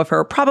what I know of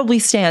her, probably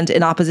stand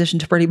in opposition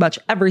to pretty much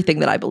everything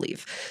that I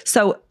believe.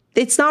 So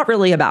it's not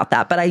really about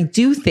that, but I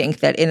do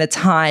think that in a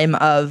time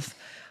of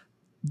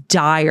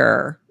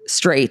dire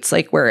straits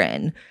like we're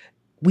in,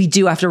 we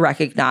do have to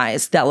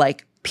recognize that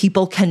like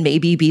people can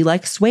maybe be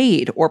like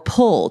swayed or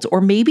pulled,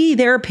 or maybe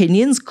their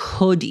opinions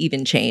could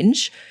even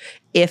change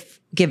if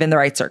given the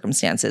right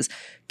circumstances.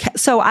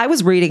 So I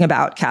was reading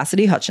about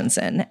Cassidy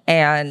Hutchinson,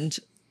 and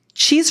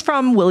she's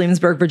from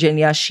Williamsburg,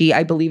 Virginia. She,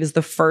 I believe, is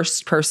the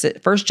first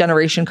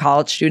generation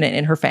college student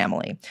in her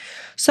family.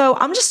 So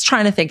I'm just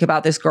trying to think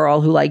about this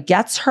girl who like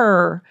gets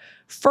her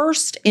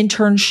first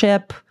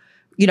internship.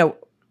 You know,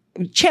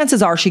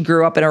 chances are she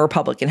grew up in a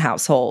Republican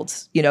household.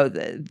 You know,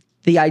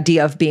 the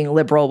idea of being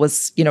liberal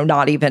was, you know,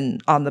 not even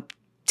on the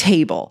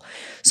table.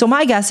 So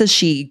my guess is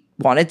she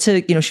wanted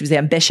to, you know, she was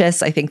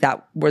ambitious. I think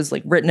that was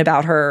like written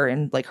about her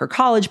in like her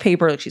college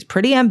paper. Like she's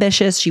pretty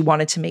ambitious. She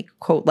wanted to make,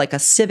 quote, like a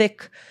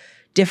civic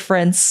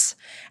difference.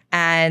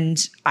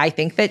 And I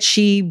think that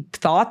she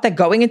thought that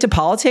going into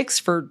politics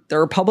for the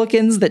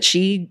Republicans that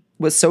she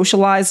was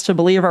socialized to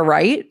believe are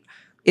right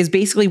is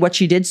basically what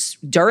she did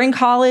during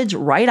college,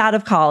 right out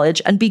of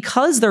college. And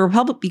because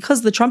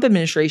the Trump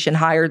administration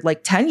hired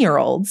like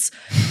 10-year-olds,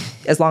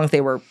 as long as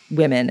they were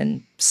women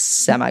and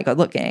semi-good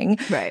looking,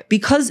 right?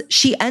 Because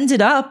she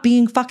ended up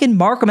being fucking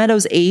Mark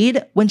Meadows'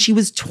 aide when she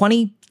was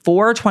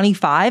 24,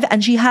 25,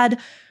 and she had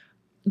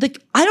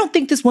I don't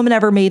think this woman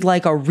ever made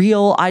like a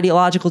real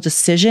ideological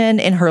decision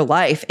in her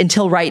life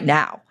until right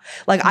now.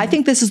 Like, I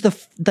think this is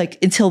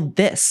until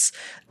this.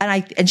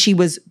 And she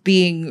was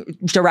being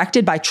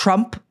directed by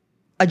Trump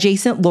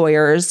adjacent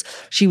lawyers.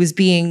 She was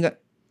being,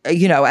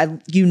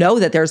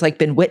 that there's like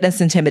been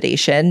witness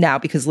intimidation now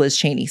because Liz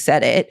Cheney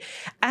said it.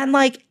 And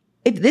like,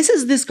 if this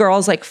is this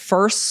girl's like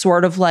first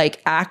sort of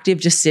like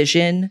active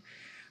decision,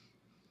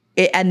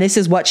 and this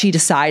is what she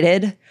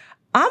decided,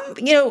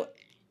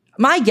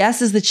 my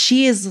guess is that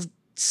she has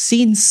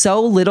seen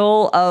so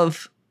little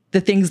of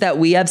the things that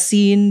we have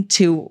seen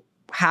to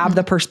have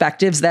the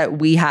perspectives that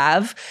we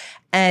have.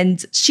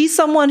 And she's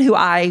someone who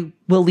I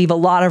will leave a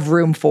lot of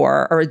room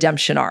for a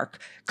redemption arc.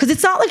 Because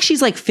it's not like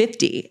she's like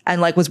 50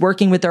 and like was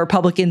working with the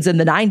Republicans in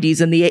the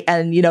 90s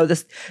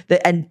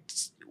and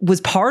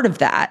was part of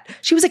that.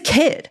 She was a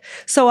kid.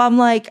 So I'm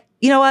like,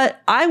 you know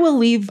what? I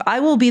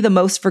will be the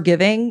most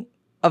forgiving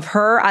of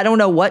her. I don't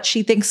know what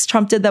she thinks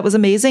Trump did that was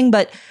amazing,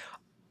 but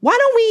why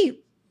don't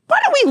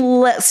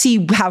we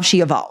see how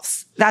she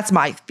evolves? That's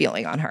my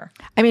feeling on her.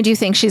 I mean, do you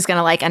think she's going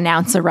to like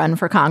announce a run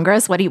for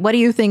Congress? What do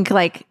you think?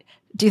 Like,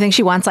 do you think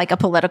she wants like a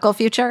political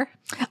future?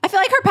 I feel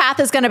like her path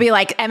is going to be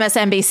like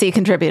MSNBC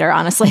contributor,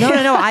 honestly.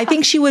 No. I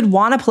think she would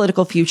want a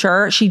political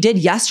future. She did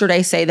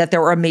yesterday say that there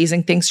were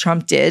amazing things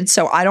Trump did.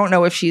 So I don't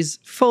know if she's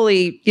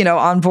fully,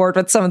 on board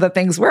with some of the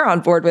things we're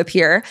on board with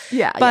here.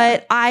 Yeah.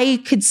 But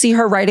I could see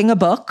her writing a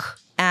book,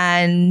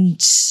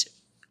 and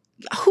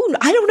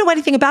I don't know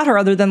anything about her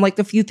other than like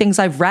the few things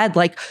I've read.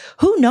 Like,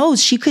 who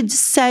knows? She could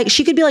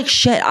be like,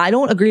 shit, I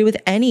don't agree with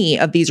any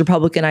of these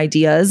Republican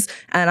ideas,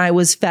 and I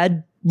was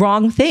fed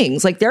wrong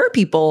things. Like, there are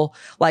people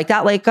like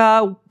that, like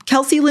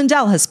Kelsey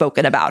Lindell has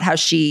spoken about how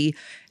she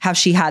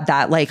had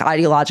that like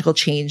ideological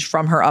change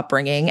from her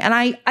upbringing. And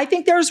I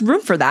think there's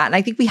room for that. And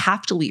I think we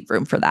have to leave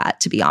room for that,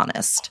 to be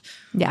honest.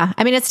 Yeah.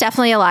 I mean, it's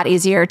definitely a lot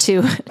easier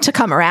to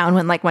come around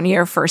when like one of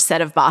your first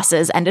set of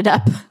bosses ended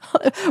up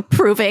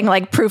proving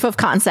like proof of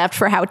concept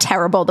for how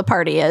terrible the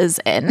party is.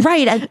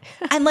 Right.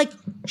 And like,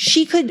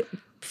 she could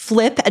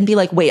flip and be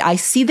like, wait, I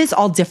see this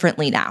all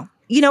differently now.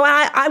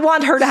 I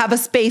want her to have a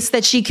space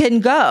that she can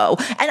go.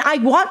 And I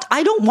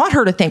don't want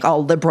her to think, oh,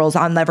 liberals,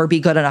 I'll never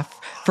be good enough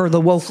for the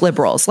woke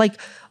liberals. Like,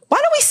 why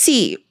don't we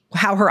see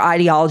how her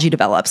ideology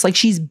develops? Like,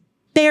 she's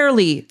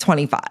barely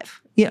 25.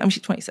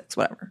 She's 26,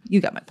 whatever. You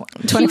got my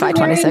point. 25,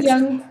 26. She's a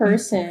young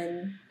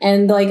person.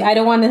 And like, I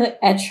don't want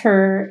to etch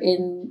her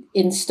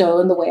in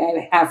stone the way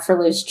I have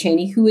for Liz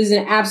Cheney, who is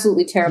an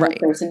absolutely terrible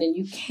person, and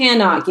you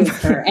cannot give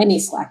her any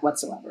slack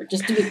whatsoever,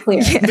 just to be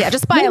clear. Yeah,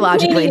 just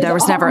biologically, there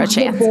was never a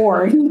chance.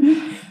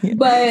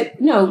 But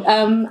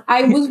no,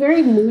 I was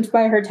very moved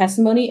by her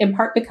testimony, in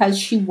part because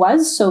she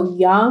was so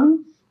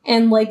young,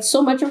 and like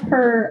so much of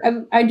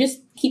her, I just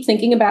keep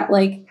thinking about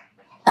like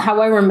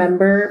how I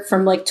remember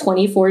from like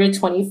 24 to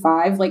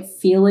 25, like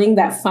feeling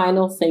that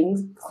final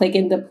thing click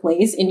into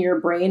place in your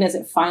brain as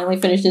it finally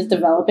finishes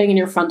developing and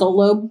your frontal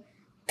lobe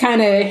kind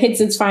of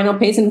hits its final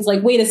pace. And it's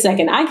like, wait a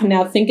second, I can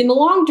now think in the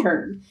long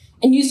term.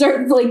 And you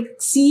start like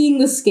seeing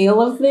the scale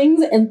of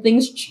things, and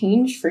things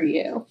change for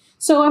you.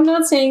 So I'm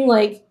not saying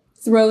like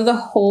throw the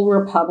whole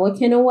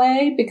Republican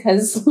away,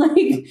 because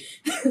like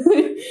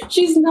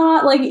she's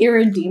not like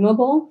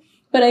irredeemable.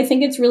 But I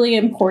think it's really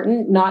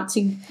important not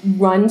to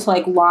run to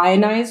like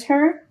lionize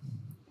her,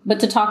 but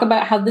to talk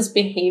about how this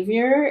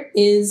behavior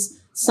is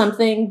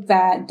something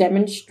that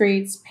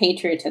demonstrates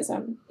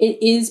patriotism.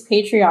 It is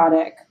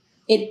patriotic.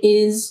 It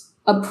is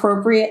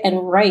appropriate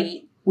and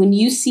right when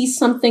you see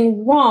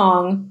something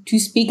wrong to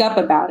speak up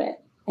about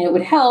it. And it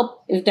would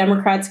help if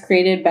Democrats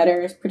created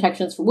better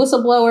protections for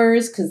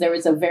whistleblowers, because there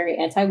was a very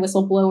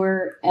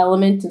anti-whistleblower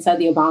element inside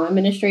the Obama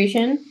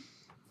administration.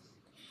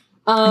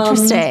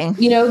 Interesting.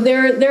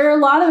 There are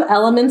a lot of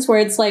elements where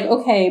it's like,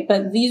 okay,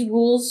 but these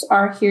rules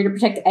are here to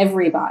protect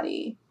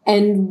everybody.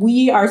 And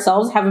we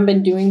ourselves haven't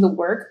been doing the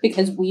work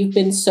because we've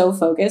been so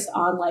focused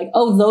on like,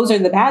 oh, those are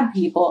the bad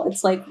people.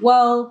 It's like,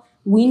 well,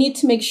 we need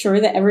to make sure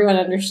that everyone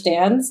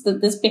understands that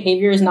this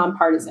behavior is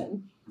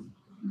nonpartisan.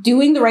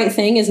 Doing the right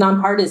thing is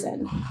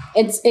nonpartisan.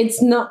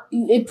 It's not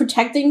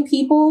protecting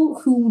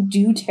people who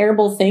do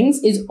terrible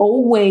things is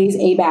always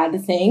a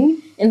bad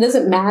thing. And it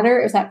doesn't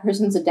matter if that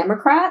person's a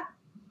Democrat,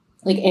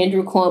 like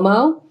Andrew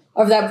Cuomo,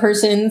 or if that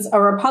person's a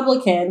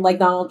Republican, like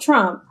Donald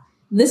Trump.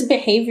 This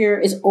behavior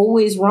is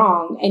always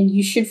wrong, and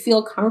you should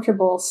feel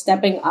comfortable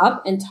stepping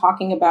up and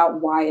talking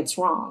about why it's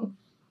wrong.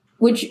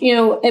 Which,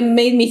 it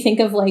made me think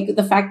of like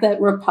the fact that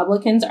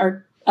Republicans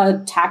are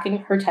attacking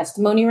her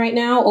testimony right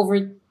now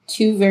over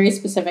two very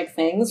specific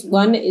things.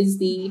 One is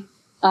the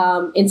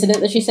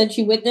incident that she said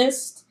she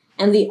witnessed,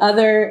 and the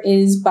other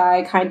is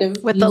by kind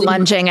of with the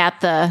lunging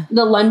at the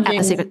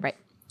lunging, right?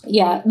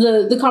 Yeah,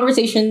 the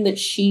conversation that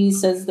she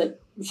says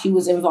that she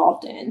was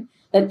involved in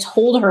that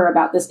told her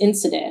about this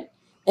incident,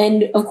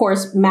 and of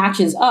course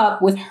matches up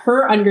with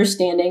her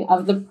understanding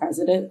of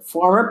the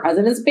former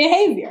president's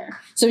behavior.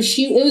 So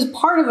it was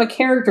part of a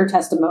character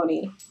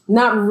testimony,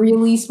 not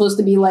really supposed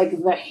to be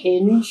like the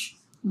hinge,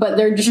 but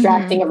they're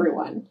distracting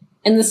everyone.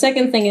 And the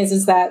second thing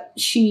is that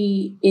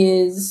she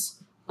is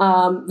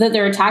that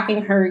they're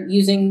attacking her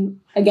using,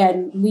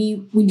 again,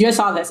 we just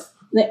saw this,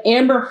 the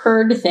Amber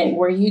Heard thing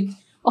where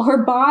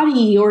her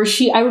body, or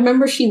I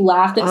remember she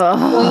laughed at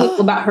some point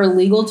about her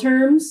legal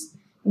terms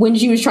when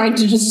she was trying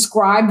to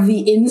describe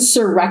the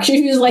insurrection.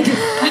 She was like,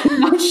 I'm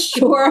not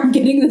sure I'm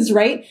getting this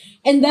right.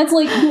 And that's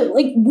like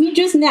we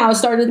just now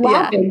started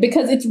laughing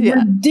because it's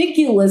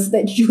ridiculous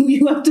that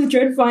you have to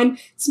try to find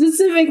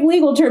specific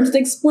legal terms to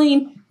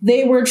explain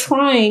they were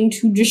trying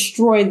to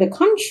destroy the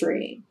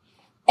country.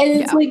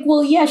 And it's like,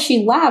 well, yeah,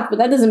 she laughed, but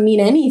that doesn't mean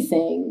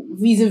anything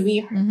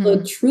vis-a-vis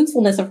the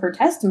truthfulness of her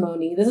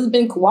testimony. This has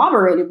been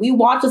corroborated. We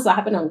watched this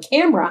happen on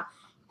camera,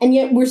 and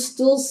yet we're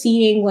still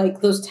seeing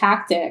like those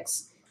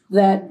tactics,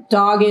 that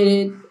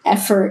dogged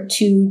effort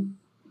to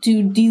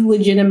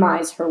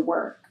delegitimize her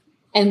work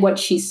and what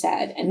she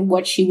said and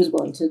what she was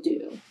willing to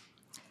do.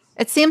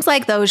 It seems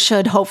like those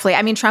should hopefully,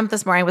 I mean, Trump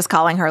this morning was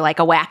calling her like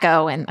a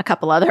wacko and a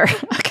couple other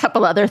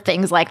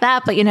things like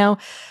that. But,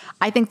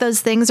 I think those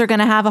things are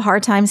going to have a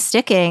hard time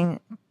sticking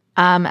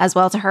as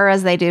well to her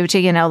as they do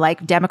to,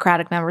 like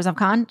Democratic members of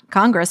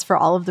Congress for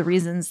all of the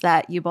reasons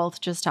that you both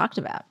just talked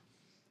about.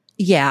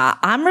 Yeah,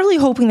 I'm really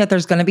hoping that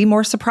there's going to be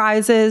more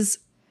surprises.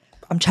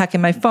 I'm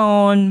checking my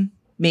phone,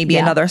 maybe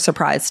another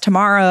surprise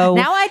tomorrow.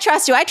 Now I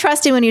trust you. I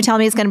trust you when you tell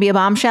me it's going to be a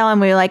bombshell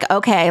and we're like,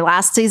 okay,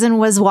 last season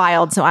was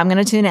wild, so I'm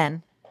going to tune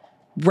in.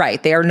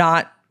 Right. They are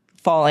not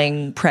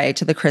falling prey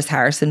to the Chris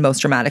Harrison most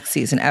dramatic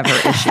season ever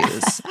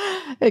issues.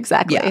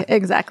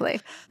 Exactly.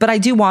 But I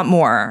do want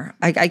more.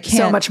 I can't.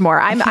 So much more.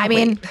 I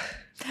mean,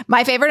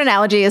 my favorite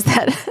analogy is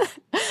that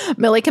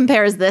Millie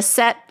compares this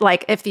set,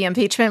 like if the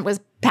impeachment was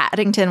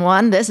Paddington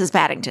 1, this is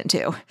Paddington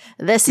 2.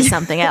 This is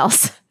something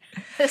else.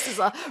 This is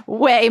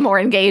way more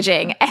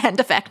engaging and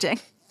affecting.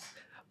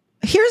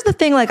 Here's the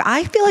thing. Like,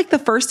 I feel like the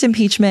first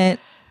impeachment,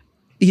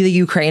 the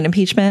Ukraine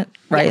impeachment,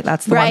 right? Yeah.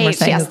 That's the one we're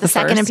saying. Yes, the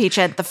second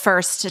impeachment, the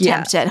first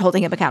attempt at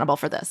holding him accountable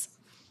for this.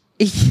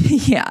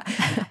 Yeah.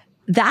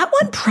 That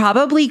one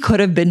probably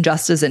could have been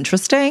just as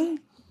interesting,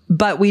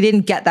 but we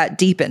didn't get that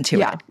deep into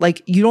it.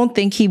 Like, you don't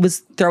think he was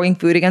throwing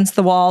food against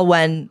the wall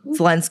when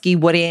Zelensky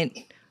wouldn't,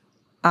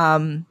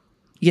 find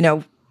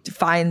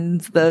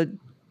the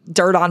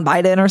dirt on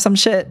Biden or some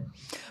shit?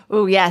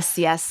 Oh, yes,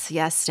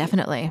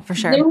 definitely, for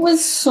sure. There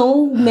was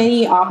so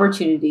many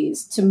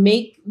opportunities to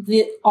make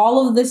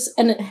all of this,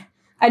 and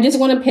I just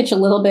want to pitch a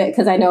little bit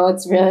because I know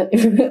it's really,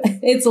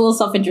 it's a little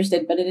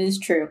self-interested, but it is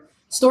true.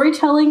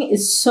 Storytelling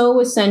is so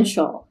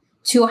essential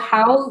to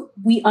how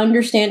we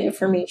understand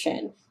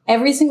information.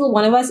 Every single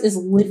one of us is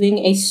living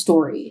a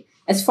story.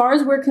 As far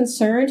as we're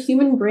concerned,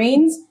 human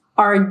brains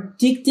are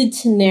addicted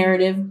to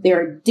narrative.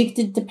 They're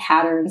addicted to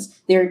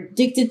patterns. They're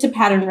addicted to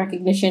pattern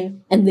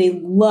recognition, and they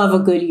love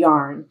a good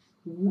yarn.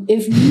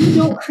 If you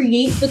don't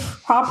create the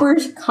proper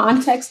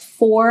context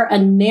for a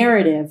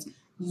narrative,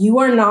 you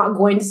are not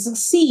going to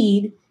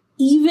succeed,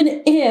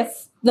 even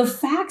if the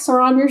facts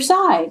are on your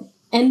side.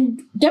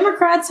 And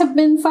Democrats have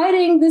been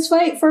fighting this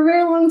fight for a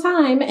very long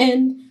time.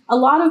 And a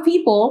lot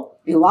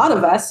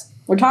of us,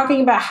 we're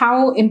talking about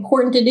how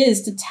important it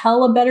is to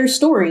tell a better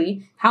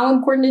story, how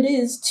important it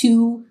is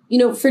to,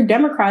 for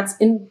Democrats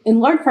in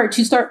large part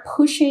to start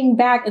pushing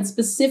back and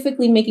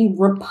specifically making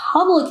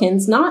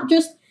Republicans, not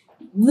just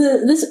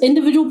this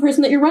individual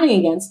person that you're running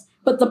against,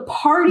 but the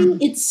party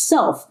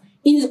itself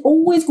is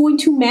always going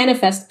to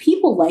manifest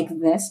people like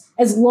this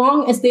as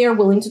long as they are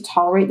willing to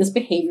tolerate this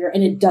behavior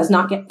and it does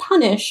not get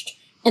punished.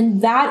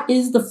 And that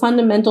is the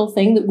fundamental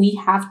thing that we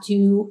have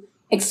to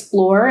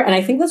explore. And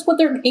I think that's what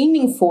they're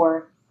aiming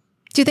for.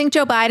 Do you think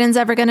Joe Biden's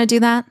ever going to do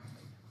that?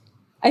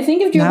 I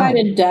think if Joe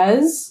Biden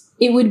does,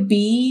 it would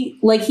be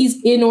like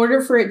in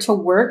order for it to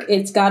work,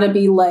 it's got to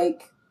be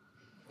like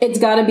a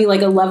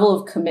level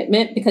of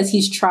commitment because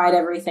he's tried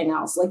everything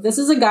else. Like, this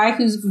is a guy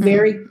who's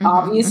very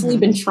obviously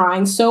been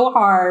trying so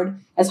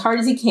hard as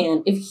he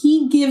can. If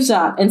he gives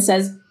up and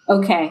says,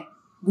 okay,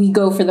 we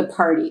go for the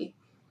party.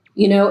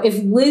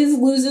 If Liz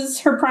loses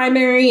her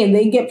primary and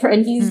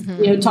and he's,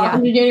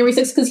 talking to January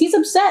 6th, because he's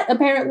upset,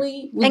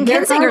 apparently. And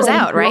Kinzinger's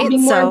out, right?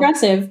 Being more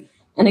aggressive.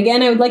 And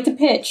again, I would like to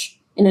pitch,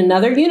 in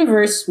another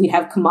universe, we'd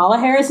have Kamala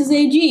Harris as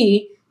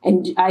AG,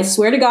 and I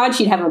swear to God,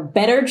 she'd have a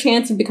better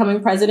chance of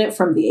becoming president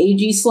from the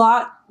AG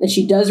slot than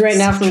she does right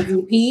now from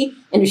VP.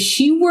 And if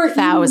she were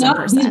eating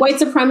up these white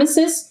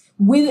supremacists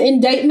with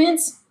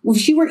indictments, if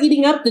she were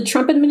eating up the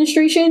Trump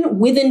administration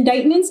with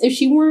indictments, if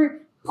she were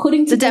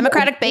putting the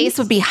Democratic base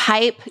would be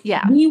hype.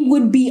 Yeah. We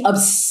would be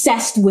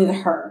obsessed with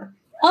her.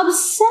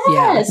 Obsessed.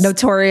 Yeah.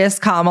 Notorious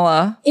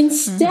Kamala.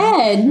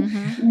 Instead,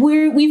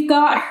 we've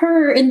got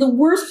her in the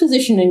worst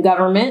position in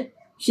government.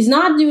 She's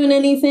not doing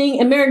anything.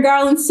 And Merrick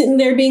Garland's sitting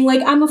there being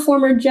like, I'm a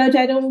former judge.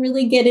 I don't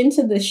really get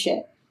into this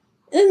shit.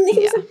 And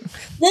he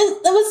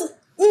was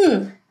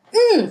like,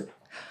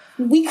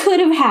 we could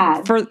have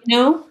had,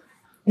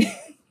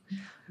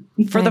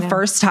 For the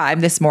first time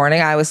this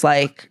morning, I was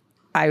like,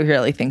 I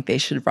really think they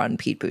should run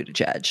Pete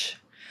Buttigieg.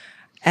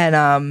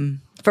 And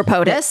for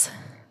POTUS?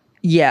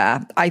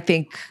 Yeah, I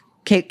think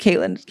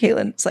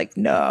Caitlin's like,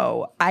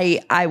 no.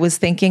 I was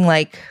thinking,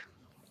 like,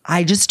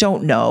 I just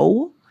don't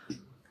know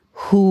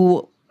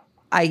who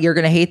you're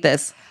going to hate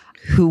this,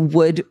 who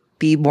would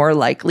be more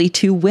likely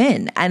to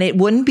win. And it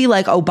wouldn't be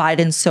like, oh,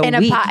 Biden's so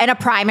weak. In a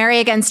primary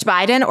against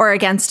Biden or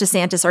against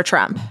DeSantis or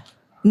Trump?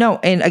 No,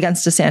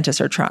 against DeSantis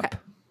or Trump. Okay.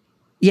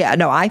 Yeah,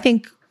 no, I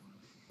think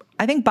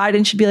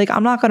Biden should be like,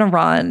 I'm not going to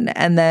run.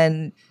 And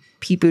then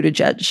Pete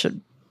Buttigieg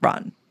should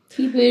run.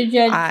 Pete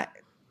Buttigieg,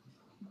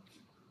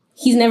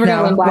 he's never going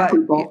to win black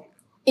people.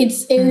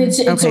 It's a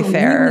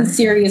really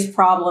serious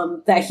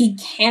problem that he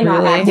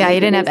cannot. Really? Yeah,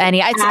 he didn't have any.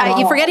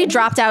 You forget he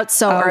dropped out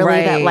so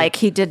early that like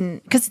he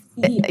didn't because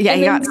he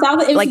got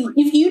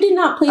if you did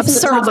not place in the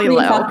top three in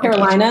South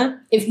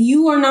Carolina, if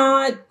you are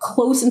not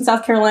close in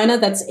South Carolina,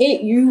 that's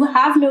it. You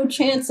have no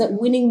chance at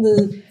winning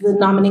the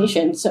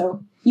nomination.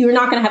 So you're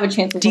not going to have a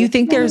chance. Do you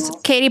think there's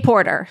Katie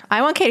Porter?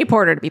 I want Katie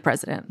Porter to be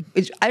president.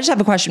 I just have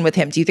a question with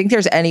him. Do you think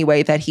there's any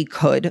way that he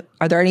could?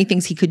 Are there any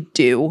things he could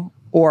do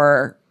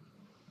or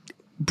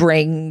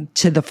bring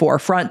to the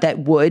forefront that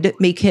would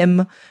make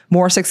him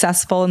more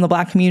successful in the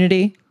black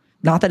community?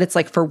 Not that it's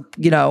like for,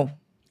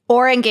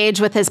 or engage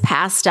with his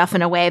past stuff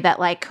in a way that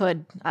like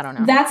could, I don't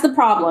know. That's the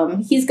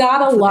problem. He's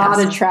got a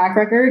lot of track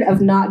record of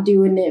not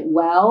doing it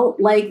well.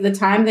 Like the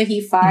time that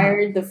he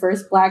fired the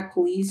first black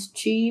police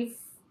chief,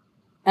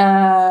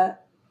 and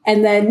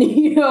then,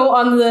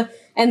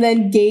 and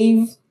then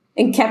gave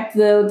and kept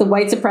the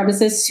white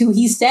supremacists who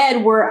he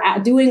said were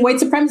doing white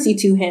supremacy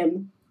to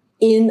him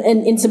in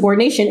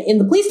insubordination in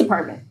the police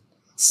department.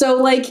 So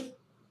like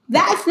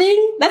that's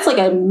like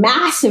a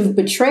massive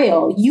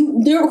betrayal.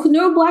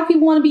 No black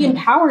people want to be in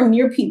power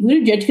near Pete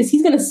Buttigieg because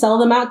he's going to sell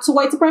them out to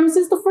white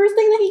supremacists the first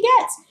thing that he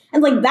gets.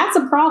 And like, that's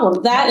a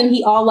problem. That and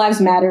he All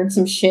Lives Mattered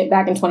some shit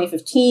back in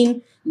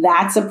 2015.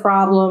 That's a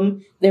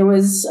problem. There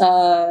was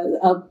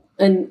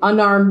an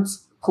unarmed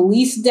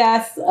police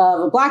death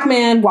of a black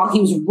man while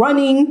he was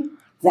running.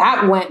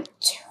 That went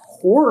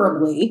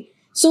horribly.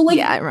 So like,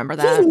 yeah, I remember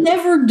that. He's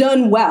never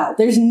done well.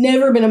 There's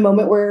never been a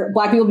moment where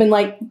black people have been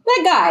like,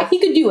 that guy, he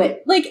could do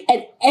it. Like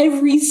at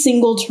every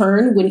single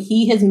turn when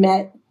he has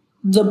met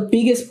the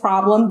biggest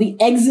problem, the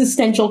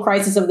existential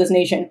crisis of this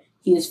nation,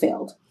 he has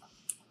failed.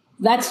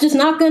 That's just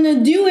not going to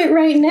do it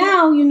right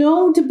now,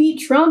 to beat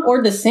Trump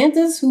or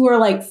DeSantis, who are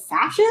like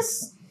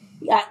fascists.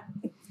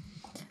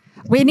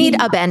 We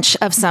need a bench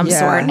of some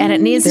sort, and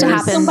it needs to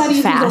happen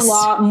somebody fast. Who's a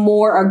lot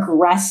more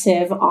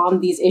aggressive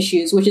on these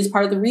issues, which is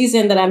part of the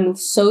reason that I'm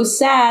so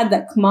sad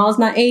that Kamal's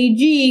not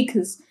AG,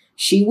 because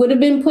she would have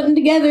been putting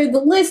together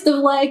the list of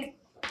like,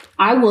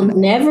 I will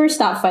never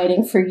stop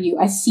fighting for you.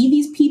 I see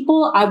these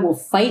people. I will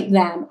fight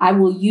them. I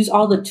will use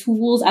all the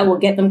tools. I will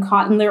get them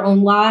caught in their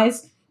own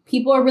lies.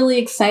 People are really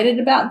excited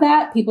about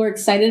that. People are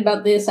excited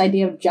about this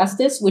idea of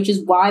justice, which is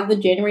why the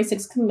January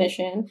 6th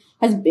Commission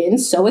has been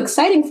so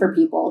exciting for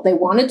people. They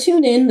want to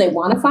tune in. They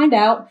want to find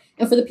out.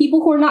 And for the people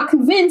who are not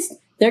convinced,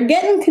 they're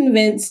getting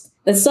convinced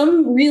that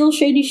some real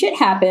shady shit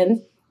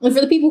happened. And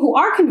for the people who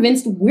are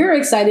convinced, we're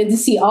excited to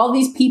see all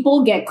these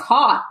people get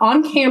caught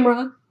on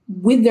camera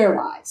with their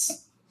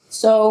lies.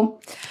 So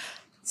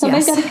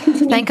somebody's got to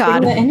continue to bring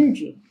that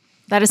energy.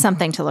 That is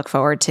something to look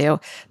forward to.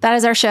 That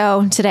is our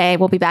show today.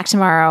 We'll be back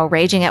tomorrow,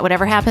 raging at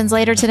whatever happens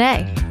later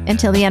today.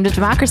 Until the end of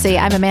democracy,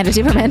 I'm Amanda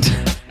Duberman.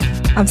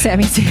 I'm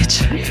Sammy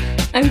Sage.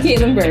 I'm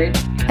Caitlin Bird.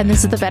 And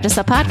this is the Betches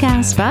Sup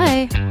Podcast.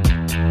 Bye.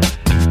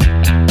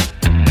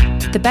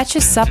 The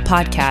Betches Sup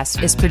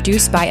Podcast is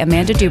produced by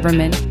Amanda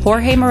Duberman,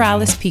 Jorge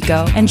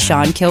Morales-Pico, and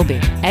Sean Kilby.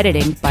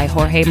 Editing by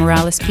Jorge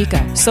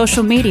Morales-Pico.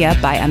 Social media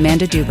by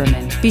Amanda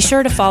Duberman. Be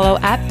sure to follow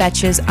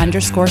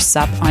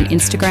 @Betches_Sup on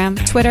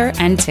Instagram, Twitter,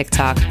 and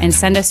TikTok, and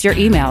send us your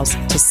emails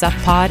to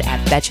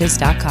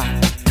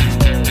suppod@betches.com.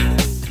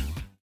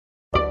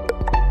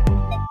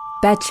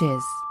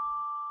 Betches.